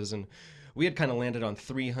differences. And we had kind of landed on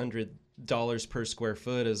 $300 per square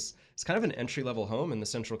foot as it's kind of an entry-level home in the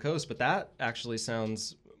Central Coast, but that actually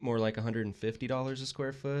sounds more like $150 a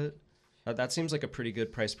square foot. That seems like a pretty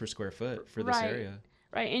good price per square foot for this area.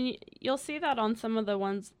 Right, and you'll see that on some of the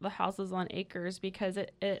houses on acres because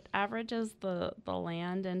it averages the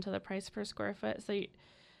land into the price per square foot. So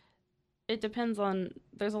it depends on,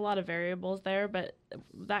 there's a lot of variables there, but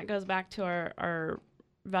that goes back to our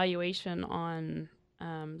valuation on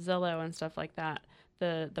Zillow and stuff like that.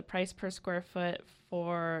 The price per square foot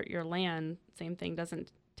for your land, same thing,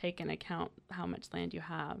 doesn't take into account how much land you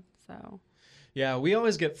have. So yeah, we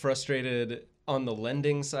always get frustrated on the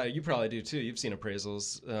lending side. You probably do too. You've seen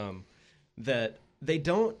appraisals that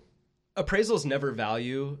appraisals never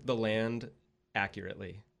value the land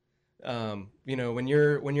accurately. When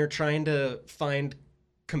you're trying to find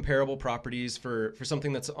comparable properties for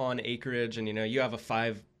something that's on acreage, and you have a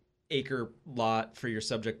 5-acre lot for your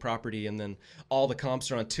subject property, and then all the comps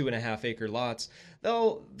are on 2.5-acre lots,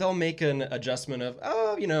 they'll make an adjustment of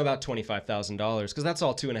about $25,000 because that's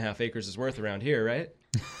all 2.5 acres is worth around here, right?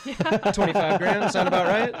 Yeah. $25,000 sound about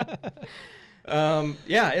right?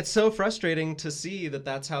 Yeah, it's so frustrating to see that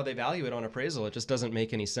that's how they value it on appraisal. It just doesn't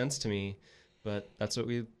make any sense to me, but that's what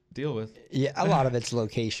we deal with. Yeah, a lot of it's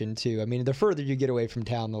location too. I mean, the further you get away from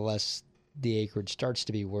town, the less the acreage starts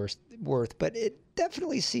to be worth. But it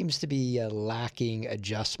definitely seems to be a lacking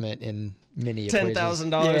adjustment in many appraisals.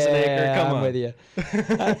 $10,000 an acre. Come on, I'm with you.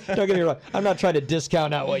 Don't get me wrong. I'm not trying to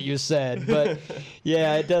discount out what you said, but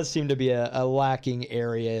yeah, it does seem to be a lacking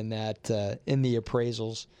area in that in the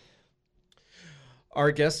appraisals.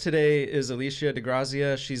 Our guest today is Alicia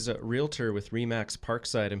DeGrazia. She's a realtor with Remax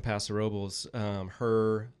Parkside in Paso Robles.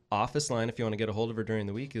 Her office line, if you want to get a hold of her during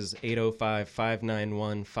the week, is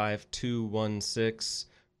 805-591-5216.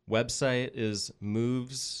 Website is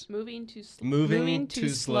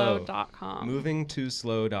movingtoslow.com.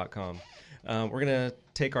 Movingtoslow.com. We're going to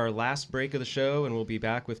take our last break of the show, and we'll be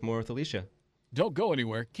back with more with Alicia. Don't go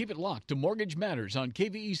anywhere. Keep it locked to Mortgage Matters on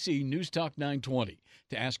KVEC News Talk 920.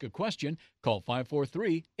 To ask a question, call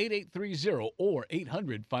 543-8830 or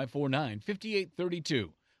 800-549-5832.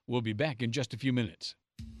 We'll be back in just a few minutes.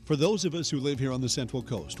 For those of us who live here on the Central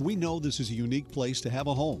Coast, we know this is a unique place to have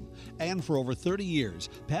a home. And for over 30 years,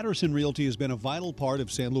 Patterson Realty has been a vital part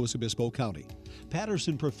of San Luis Obispo County.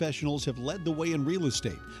 Patterson professionals have led the way in real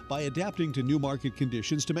estate by adapting to new market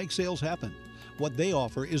conditions to make sales happen. What they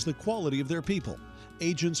offer is the quality of their people,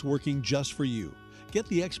 agents working just for you. Get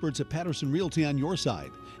the experts at Patterson Realty on your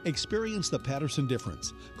side. Experience the Patterson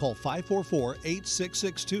difference. Call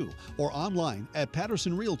 544-8662 or online at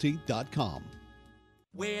pattersonrealty.com.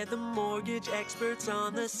 We're the mortgage experts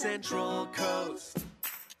on the Central Coast.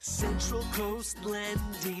 Central Coast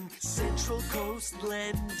Lending, Central Coast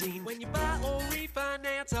Lending. When you buy or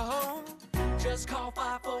refinance a home, just call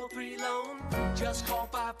 543-LOAN. Just call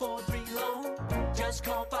 543-LOAN. Just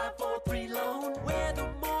call 543-LOAN. We're the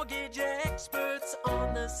mortgage experts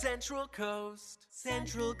on the Central Coast.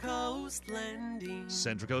 Central Coast Lending.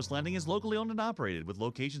 Central Coast Lending is locally owned and operated with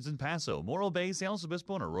locations in Paso, Morro Bay, San Luis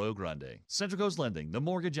Obispo, and Arroyo Grande. Central Coast Lending, the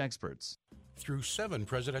mortgage experts. Through 7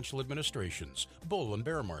 presidential administrations, bull and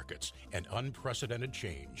bear markets, and unprecedented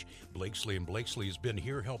change, Blakesley & Blakesley has been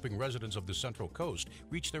here helping residents of the Central Coast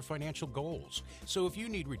reach their financial goals. So if you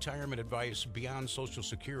need retirement advice beyond Social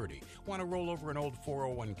Security, want to roll over an old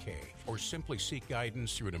 401k, or simply seek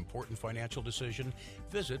guidance through an important financial decision,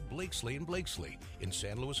 visit Blakesley & Blakesley in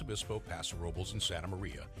San Luis Obispo, Paso Robles, and Santa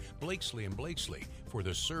Maria. Blakesley & Blakesley for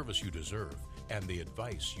the service you deserve and the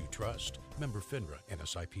advice you trust. Member FINRA and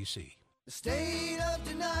SIPC. The state of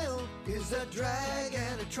denial is a drag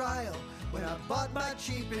and a trial. When I bought my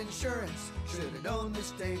cheap insurance, should have known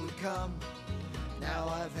this day would come. Now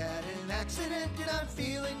I've had an accident and I'm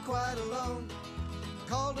feeling quite alone.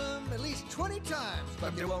 Called them at least 20 times,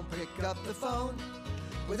 but they won't pick up the phone.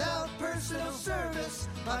 Without personal service,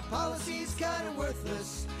 my policy's kind of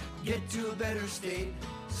worthless. Get to a better state,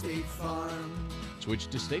 State Farm. Switch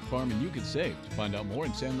to State Farm and you can save. To find out more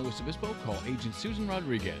in San Luis Obispo, call Agent Susan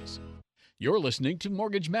Rodriguez. You're listening to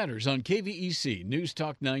Mortgage Matters on KVEC News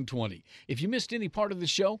Talk 920. If you missed any part of the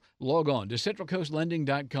show, log on to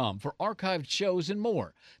CentralCoastLending.com for archived shows and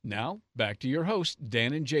more. Now, back to your hosts,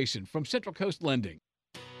 Dan and Jason from Central Coast Lending.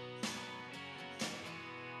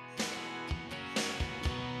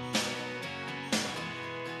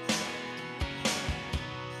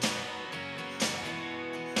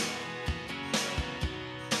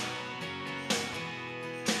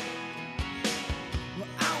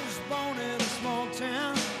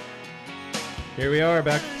 Here we are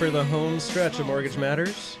back for the home stretch of Mortgage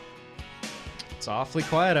Matters. It's awfully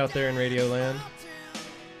quiet out there in Radio Land.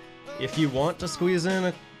 If you want to squeeze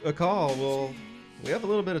in a call, we have a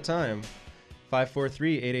little bit of time.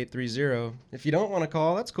 543-8830. If you don't want to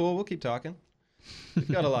call, that's cool. We'll keep talking.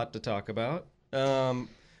 We've got a lot to talk about.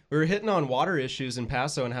 We were hitting on water issues in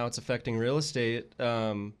Paso and how it's affecting real estate.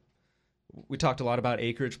 We talked a lot about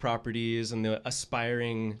acreage properties and the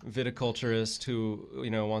aspiring viticulturist who,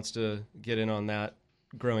 wants to get in on that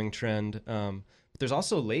growing trend. But there's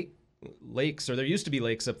also lakes, or there used to be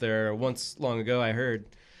lakes up there once long ago, I heard.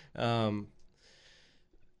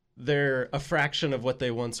 They're a fraction of what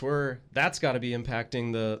they once were. That's got to be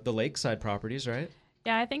impacting the lakeside properties, right?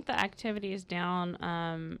 Yeah, I think the activity is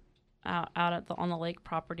down out on the lake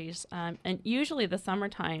properties. And usually the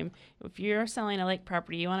summertime, if you're selling a lake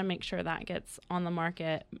property, you want to make sure that gets on the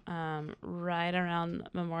market right around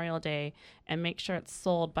Memorial Day and make sure it's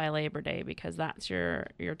sold by Labor Day, because that's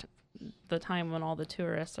the time when all the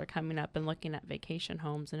tourists are coming up and looking at vacation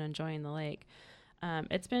homes and enjoying the lake.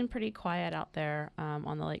 It's been pretty quiet out there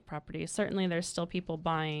on the lake properties. Certainly there's still people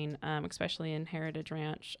buying, especially in Heritage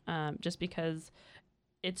Ranch, just because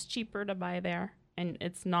it's cheaper to buy there. And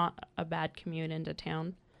it's not a bad commute into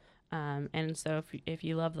town. And so if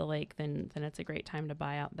you love the lake, then it's a great time to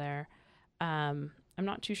buy out there. I'm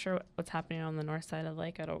not too sure what's happening on the north side of the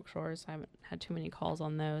lake at Oak Shores. I haven't had too many calls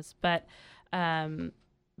on those. But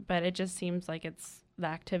it just seems like the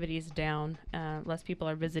activity's down. Less people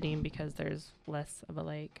are visiting because there's less of a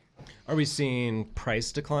lake. Are we seeing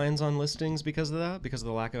price declines on listings because of that, because of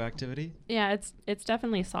the lack of activity? Yeah, it's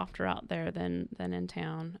definitely softer out there than in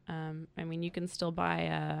town. I mean, you can still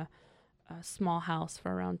buy a small house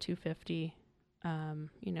for around $250.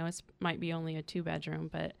 It might be only a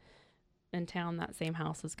 2-bedroom, but in town, that same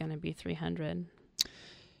house is going to be $300.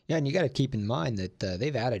 Yeah, and you got to keep in mind that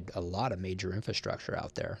they've added a lot of major infrastructure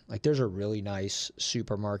out there. Like, there's a really nice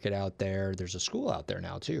supermarket out there. There's a school out there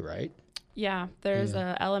now too, right? Yeah, there's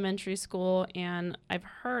a elementary school, and I've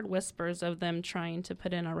heard whispers of them trying to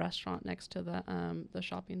put in a restaurant next to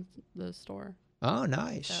the store. Oh,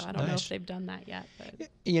 nice. So I don't know if they've done that yet. But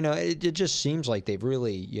You know, it just seems like they've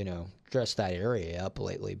really, dressed that area up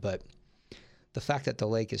lately. But the fact that the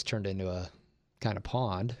lake has turned into a kind of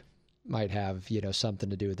pond might have, something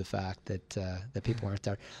to do with the fact that that people aren't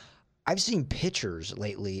there. I've seen pictures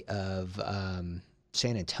lately of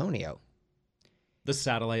San Antonio. The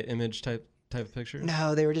satellite image type of picture?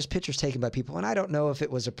 No, they were just pictures taken by people, and I don't know if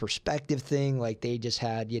it was a perspective thing, like they just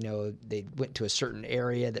had, they went to a certain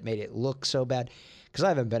area that made it look so bad. Because I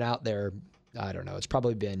haven't been out there, I don't know, it's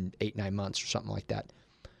probably been 8-9 months or something like that.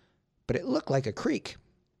 But it looked like a creek.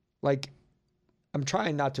 Like, I'm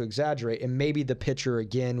trying not to exaggerate, and maybe the picture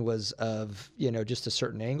again was of, just a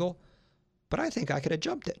certain angle, but I think I could have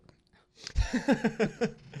jumped it.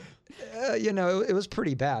 It was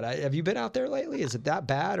pretty bad. Have you been out there lately? Is it that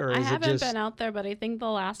bad, or is I haven't it just... been out there, but I think the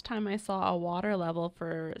last time I saw a water level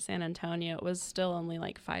for San Antonio, it was still only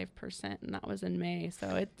like 5%, and that was in May.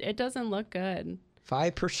 So it doesn't look good.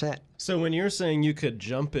 5%. So when you're saying you could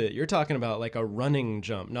jump it, you're talking about like a running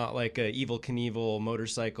jump, not like a Evel Knievel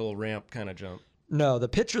motorcycle ramp kind of jump. No, the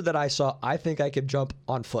picture that I saw, I think I could jump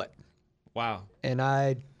on foot. Wow. And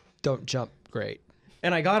I don't jump great.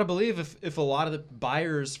 And I gotta believe if a lot of the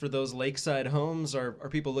buyers for those lakeside homes are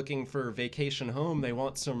people looking for vacation home, they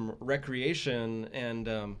want some recreation, and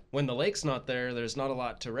when the lake's not there, there's not a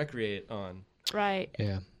lot to recreate on. Right.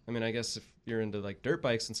 Yeah. I mean, I guess if you're into like dirt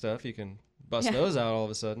bikes and stuff, you can bust those out all of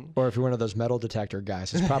a sudden. Or if you're one of those metal detector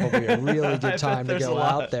guys, it's probably a really good time to go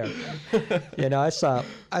out there. I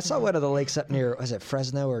saw one of the lakes up near, was it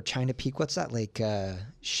Fresno or China Peak? What's that lake?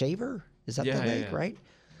 Shaver? Is that the lake, right?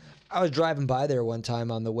 I was driving by there one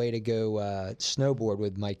time on the way to go snowboard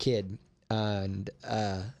with my kid, and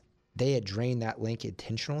they had drained that lake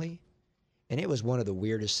intentionally, and it was one of the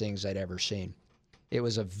weirdest things I'd ever seen. It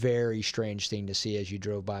was a very strange thing to see as you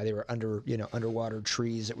drove by. They were underwater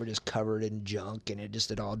trees that were just covered in junk, and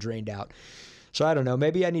it all drained out. So I don't know.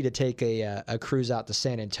 Maybe I need to take a cruise out to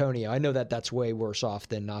San Antonio. I know that that's way worse off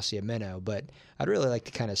than Nacimiento, but I'd really like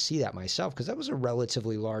to kind of see that myself, because that was a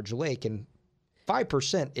relatively large lake, and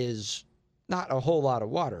 5% is not a whole lot of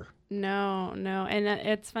water. No. And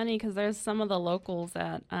it's funny because there's some of the locals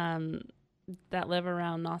that live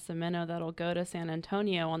around Nacimiento that'll go to San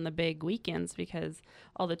Antonio on the big weekends because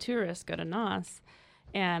all the tourists go to Nas,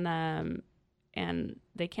 and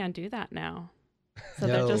they can't do that now. So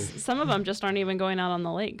they're some of them just aren't even going out on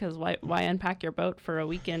the lake, because why unpack your boat for a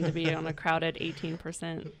weekend to be on a crowded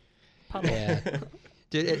 18% public? Yeah.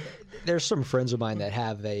 Dude, there's some friends of mine that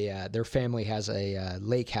have their family has a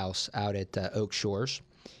lake house out at Oak Shores.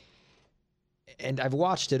 And I've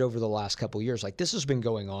watched it over the last couple of years. Like, this has been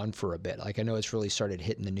going on for a bit. Like, I know it's really started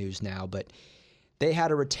hitting the news now, but they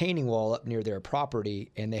had a retaining wall up near their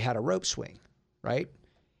property, and they had a rope swing, right?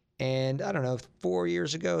 And I don't know, 4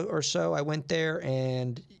 years ago or so, I went there,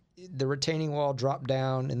 and the retaining wall dropped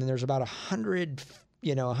down, and then there's about 100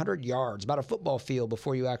 yards, about a football field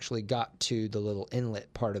before you actually got to the little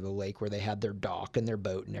inlet part of the lake where they had their dock and their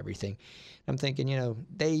boat and everything. I'm thinking,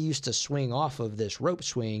 they used to swing off of this rope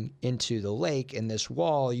swing into the lake, and this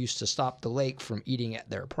wall used to stop the lake from eating at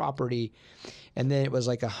their property. And then it was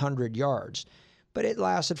like 100 yards. But it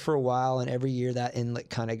lasted for a while, and every year that inlet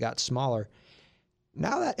kind of got smaller.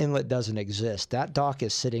 Now that inlet doesn't exist. That dock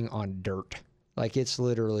is sitting on dirt. Like, it's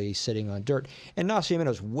literally sitting on dirt. And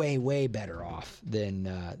Nacimiento's way, way better off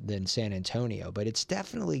than San Antonio. But it's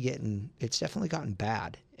definitely gotten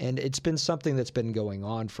bad. And it's been something that's been going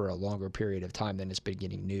on for a longer period of time than it's been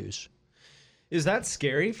getting news. Is that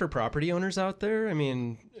scary for property owners out there? I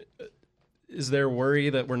mean, is there worry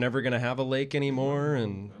that we're never going to have a lake anymore?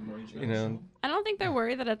 And, I don't think they're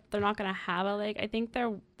worried that they're not going to have a lake. I think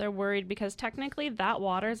they're worried because technically that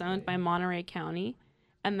water is owned by Monterey County.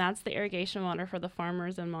 And that's the irrigation water for the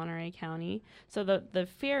farmers in Monterey County. So the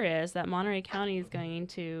fear is that Monterey County is going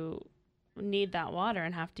to need that water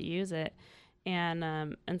and have to use it. And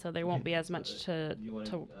so there won't be as much to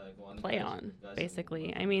play on,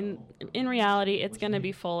 basically. I mean, in reality, it's going to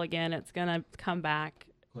be full again. It's going to come back.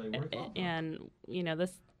 And,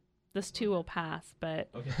 this too will pass. But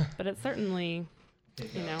it's certainly...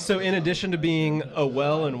 So in addition to being a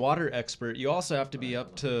well and water expert, you also have to be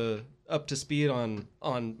up to speed on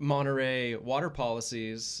Monterey water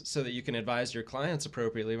policies so that you can advise your clients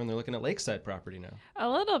appropriately when they're looking at lakeside property now. A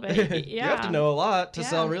little bit, yeah. You have to know a lot to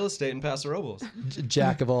sell real estate in Paso Robles.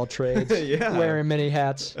 Jack of all trades, wearing many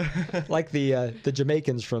hats, like the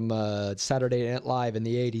Jamaicans from Saturday Night Live in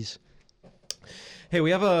the 80s. Hey,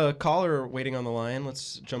 we have a caller waiting on the line.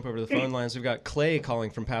 Let's jump over to the phone lines. We've got Clay calling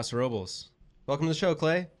from Paso Robles. Welcome to the show,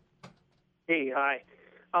 Clay. Hey, hi.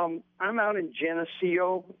 I'm out in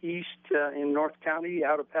Geneseo East in North County,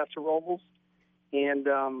 out of Paso Robles. And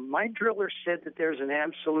my driller said that there's an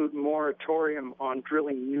absolute moratorium on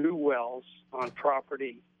drilling new wells on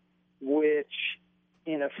property, which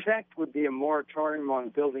in effect would be a moratorium on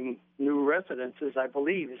building new residences, I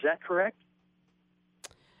believe. Is that correct?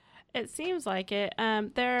 It seems like it.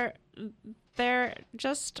 They're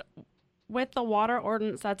just with the water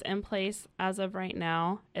ordinance that's in place as of right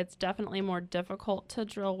now. It's definitely more difficult to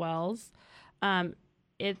drill wells.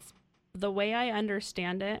 It's the way I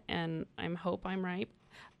understand it, and I hope I'm right,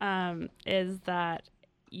 is that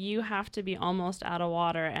you have to be almost out of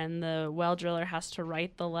water, and the well driller has to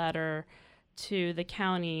write the letter to the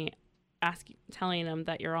county telling them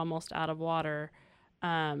that you're almost out of water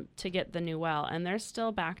to get the new well. And they're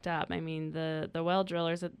still backed up. I mean, the well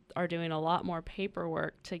drillers are doing a lot more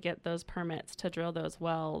paperwork to get those permits to drill those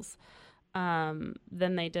wells than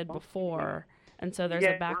they did before. And so there's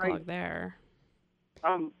a backlog there.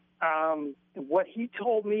 What he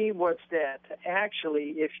told me was that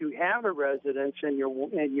actually, if you have a residence and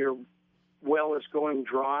your well is going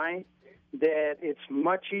dry, that it's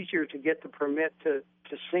much easier to get the permit to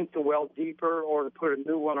sink the well deeper or to put a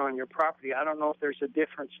new one on your property. I don't know if there's a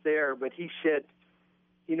difference there, but he said,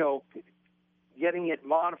 getting it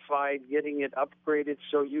modified, getting it upgraded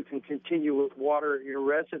so you can continue with water at your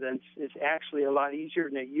residence is actually a lot easier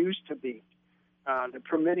than it used to be. The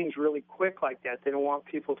permitting is really quick like that. They don't want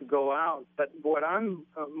people to go out. But what I'm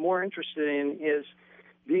more interested in is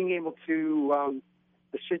being able to,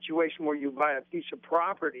 the situation where you buy a piece of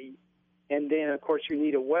property and then, of course, you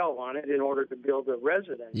need a well on it in order to build a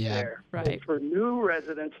residence there. Right. But for new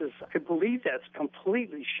residences, I believe that's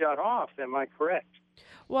completely shut off. Am I correct?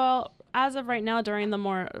 Well, as of right now, while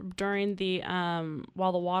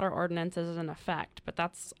the water ordinance is in effect, but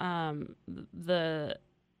that's the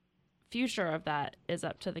future of that is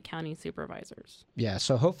up to the county supervisors. Yeah,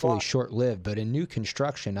 so hopefully short-lived, but in new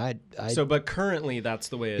construction, but currently that's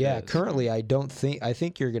the way it is. Yeah, currently I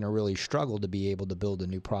think you're going to really struggle to be able to build a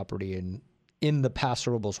new property in the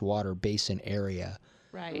Paso Robles water basin area.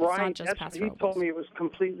 Right. It's not just That's Paso he Robles. told me it was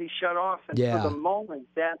completely shut off, and Yeah. for the moment,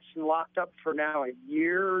 that's locked up for now a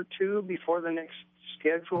year or two before the next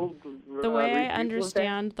scheduled. The way I review of that.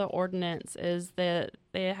 understand the ordinance is that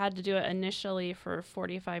they had to do it initially for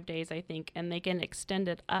 45 days, I think, and they can extend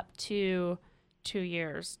it up to 2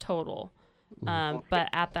 years total. But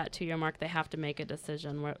at that 2-year mark, they have to make a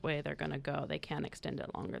decision what way they're going to go. They can't extend it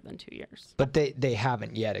longer than 2 years. But they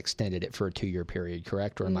haven't yet extended it for a 2-year period,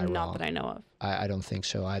 correct? Or am I wrong? Not that I know of. I don't think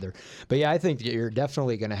so either. But yeah, I think that you're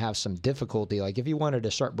definitely going to have some difficulty. Like if you wanted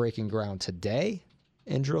to start breaking ground today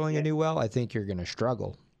and drilling a new well, I think you're going to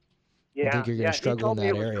struggle. Yeah, I think you're going to struggle in that he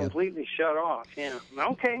told me it area. was completely shut off. Yeah.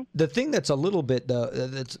 Okay. The thing that's a little bit,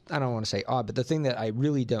 that's I don't want to say odd, but the thing that I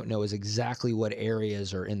really don't know is exactly what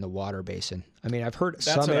areas are in the water basin. I mean, I've heard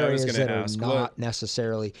some areas that are not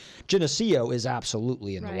necessarily. Geneseo is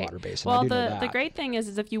absolutely in the water basin. Well, I do know that. the great thing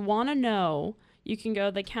is if you want to know, you can go.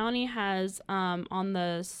 The county has on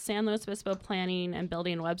the San Luis Obispo Planning and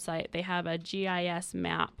Building website, they have a GIS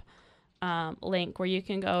map link where you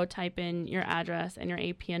can go type in your address and your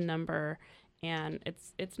APN number, and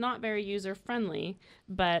it's not very user friendly,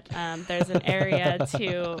 but there's an area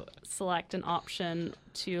to select an option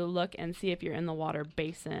to look and see if you're in the water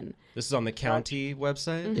basin. This is on the county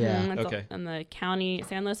website? Mm-hmm. Yeah. It's Okay. on the county,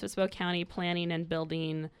 San Luis Obispo County Planning and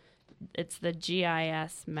Building. It's the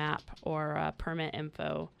GIS map or permit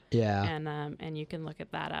info. Yeah. And you can look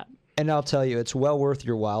at that up. And I'll tell you, it's well worth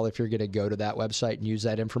your while if you're going to go to that website and use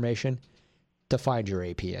that information to find your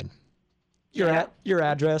APN. Your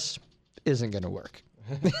address isn't going to work.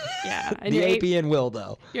 Yeah, and the your APN will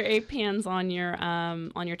though. Your APN's on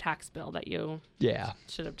your tax bill that you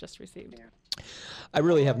should have just received. I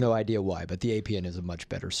really have no idea why, but the APN is a much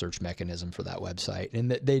better search mechanism for that website,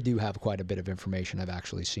 and they do have quite a bit of information. I've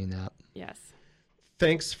actually seen that. Yes.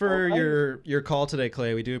 Thanks for your call today,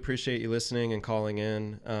 Clay. We do appreciate you listening and calling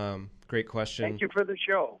in. Great question. Thank you for the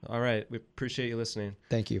show. All right. We appreciate you listening.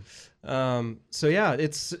 Thank you. So yeah,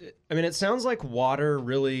 it sounds like water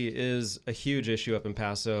really is a huge issue up in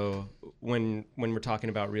Paso when we're talking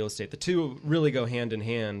about real estate. The two really go hand in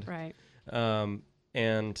hand. Right.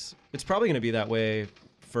 And it's probably going to be that way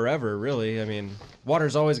forever, really. I mean, water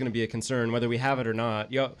is always going to be a concern, whether we have it or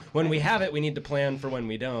not. When we have it, we need to plan for when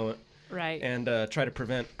we don't. Right. And try to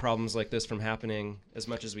prevent problems like this from happening as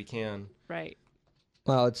much as we can. Right.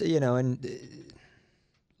 Well, it's, and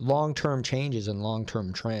long-term changes and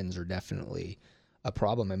long-term trends are definitely a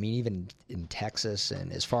problem. I mean, even in Texas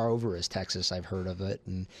and as far over as Texas, I've heard of it.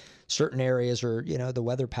 And certain areas are, the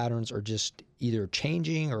weather patterns are just either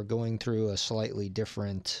changing or going through a slightly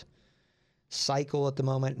different cycle at the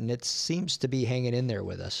moment. And it seems to be hanging in there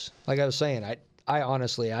with us. Like I was saying, I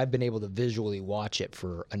honestly, I've been able to visually watch it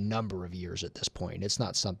for a number of years at this point. It's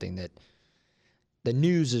not something that the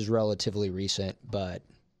news is relatively recent, but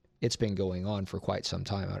it's been going on for quite some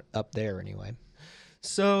time up there anyway.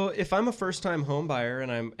 So if I'm a first-time home buyer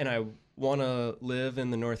and I want to live in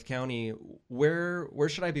the North County, where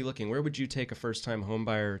should I be looking? Where would you take a first-time home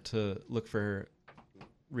buyer to look for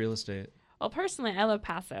real estate? Well, personally, I love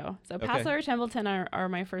Paso. So Paso or Templeton are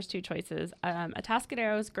my first two choices.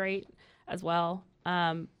 Atascadero is great as well,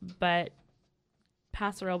 but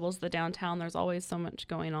Paso Robles, the downtown, there's always so much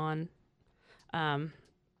going on. And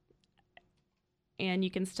you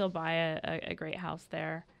can still buy a great house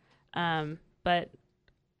there. But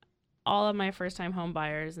all of my first-time home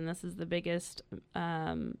buyers, and this is the biggest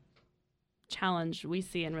challenge we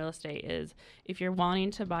see in real estate, is if you're wanting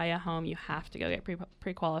to buy a home, you have to go get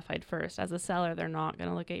pre-qualified first. As a seller, they're not going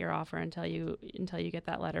to look at your offer until you get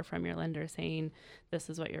that letter from your lender saying this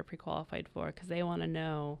is what you're pre-qualified for, because they want to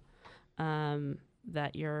know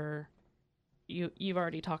that you've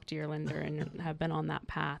already talked to your lender and have been on that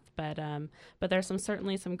path. But there's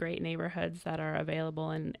certainly some great neighborhoods that are available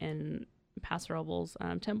in Paso Robles.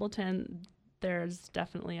 Templeton, there's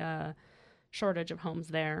definitely a shortage of homes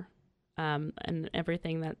there, and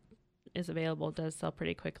everything that is available does sell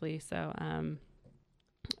pretty quickly. So,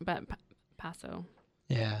 but Paso.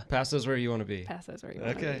 Yeah. Paso's where you want to be. Paso's where you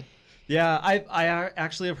want to be. Okay. Yeah, I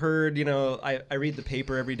actually have heard, I read the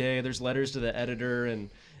paper every day. There's letters to the editor and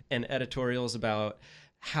editorials about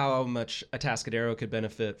how much Atascadero could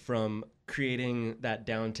benefit from creating that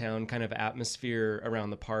downtown kind of atmosphere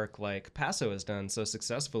around the park like Paso has done so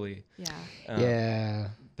successfully. Yeah.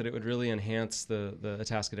 That it would really enhance the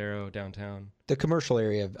Atascadero downtown. The commercial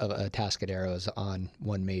area of Atascadero is on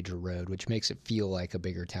one major road, which makes it feel like a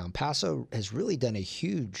bigger town. Paso has really done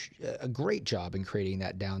a great job in creating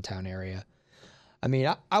that downtown area. I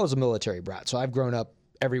mean, I was a military brat, so I've grown up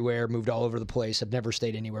everywhere, moved all over the place. I've never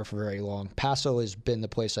stayed anywhere for very long. Paso has been the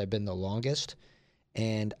place I've been the longest.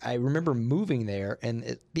 And I remember moving there and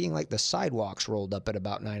it being like the sidewalks rolled up at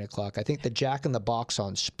about 9 o'clock. I think the Jack in the Box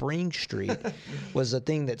on Spring Street was only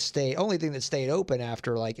thing that stayed open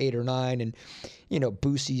after like 8 or 9. And,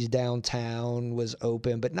 Boosie's downtown was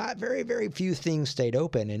open, but not very, very few things stayed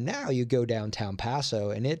open. And now you go downtown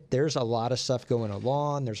Paso and there's a lot of stuff going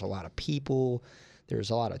on. There's a lot of people.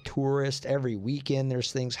 There's a lot of tourists. Every weekend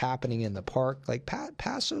there's things happening in the park. Like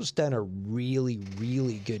Paso's done a really,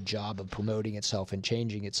 really good job of promoting itself and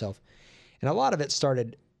changing itself. And a lot of it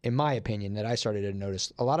started, in my opinion, that I started to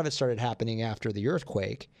notice, a lot of it started happening after the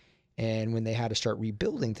earthquake. And when they had to start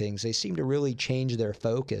rebuilding things, they seemed to really change their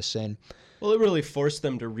focus. And well, it really forced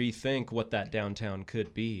them to rethink what that downtown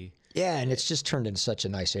could be. Yeah, and it's just turned into such a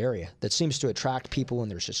nice area that seems to attract people, and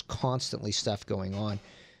there's just constantly stuff going on.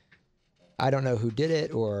 I don't know who did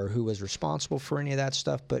it or who was responsible for any of that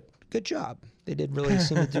stuff, but good job. They did really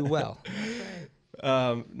seem to do well.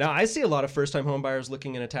 Now, I see a lot of first-time home buyers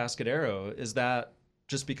looking in Atascadero. Is that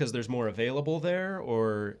just because there's more available there,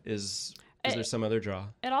 or is there some other draw?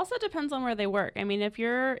 It also depends on where they work. I mean, if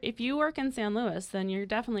you work in San Luis, then you're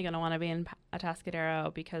definitely going to want to be in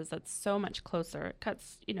Atascadero because that's so much closer. It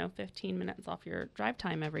cuts 15 minutes off your drive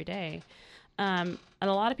time every day. And a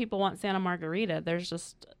lot of people want Santa Margarita. There's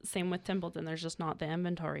just, same with Templeton, there's just not the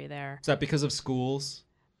inventory there. Is that because of schools?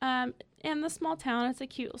 And the small town, it's a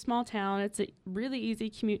cute small town. It's a really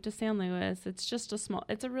easy commute to San Luis. It's just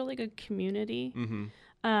it's a really good community.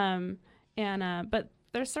 Mm-hmm. But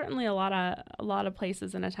there's certainly a lot of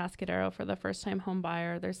places in Atascadero for the first time home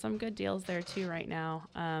buyer. There's some good deals there too right now.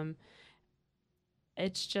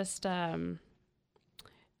 It's just,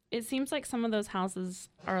 it seems like some of those houses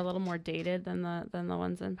are a little more dated than the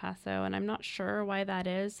ones in Paso, and I'm not sure why that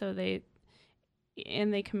is. So they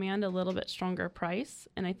command a little bit stronger price,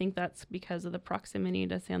 and I think that's because of the proximity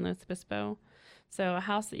to San Luis Obispo. So a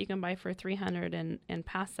house that you can buy for $300 in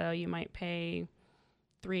Paso, you might pay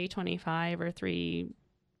 $325 or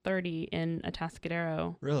 $330 in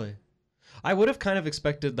Atascadero. Really? I would have kind of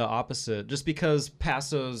expected the opposite, just because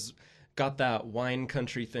Paso's got that wine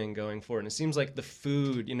country thing going for it. And it seems like the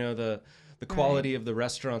food, the quality of the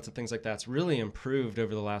restaurants and things like that's really improved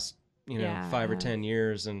over the last, 5 or 10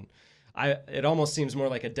 years. And it almost seems more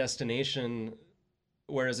like a destination,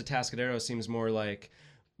 whereas Atascadero seems more like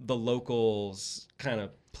the locals kind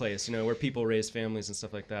of place, where people raise families and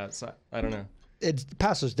stuff like that. So I don't know.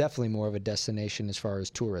 Paso's definitely more of a destination as far as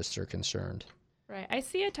tourists are concerned. Right. Right. I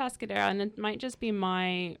see Atascadero, and it might just be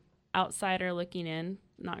my outsider looking in,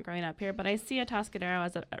 not growing up here, but I see Atascadero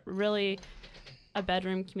as a really a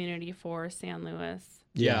bedroom community for San Luis.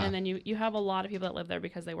 Yeah. And then you have a lot of people that live there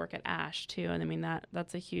because they work at Ash too, and I mean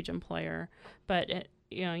that's a huge employer. But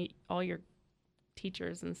all your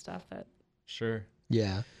teachers and stuff that. Sure.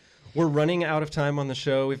 Yeah. We're running out of time on the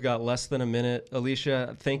show. We've got less than a minute.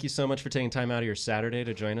 Alicia, thank you so much for taking time out of your Saturday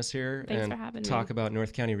to join us here Thanks for having talk me. about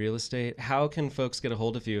North County real estate. How can folks get a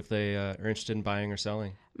hold of you if they are interested in buying or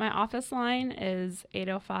selling? My office line is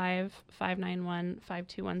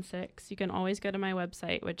 805-591-5216. You can always go to my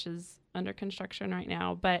website, which is under construction right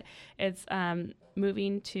now, but it's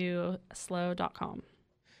movingtoslo.com.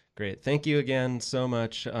 Great. Thank you again so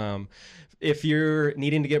much. If you're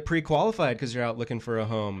needing to get pre-qualified because you're out looking for a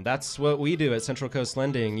home, that's what we do at Central Coast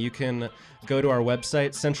Lending. You can go to our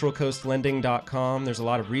website, centralcoastlending.com. There's a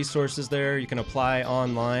lot of resources there. You can apply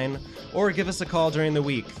online or give us a call during the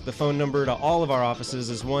week. The phone number to all of our offices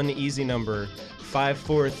is one easy number,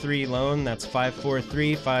 543-LOAN. That's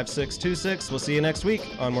 543-5626. We'll see you next week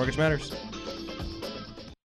on Mortgage Matters.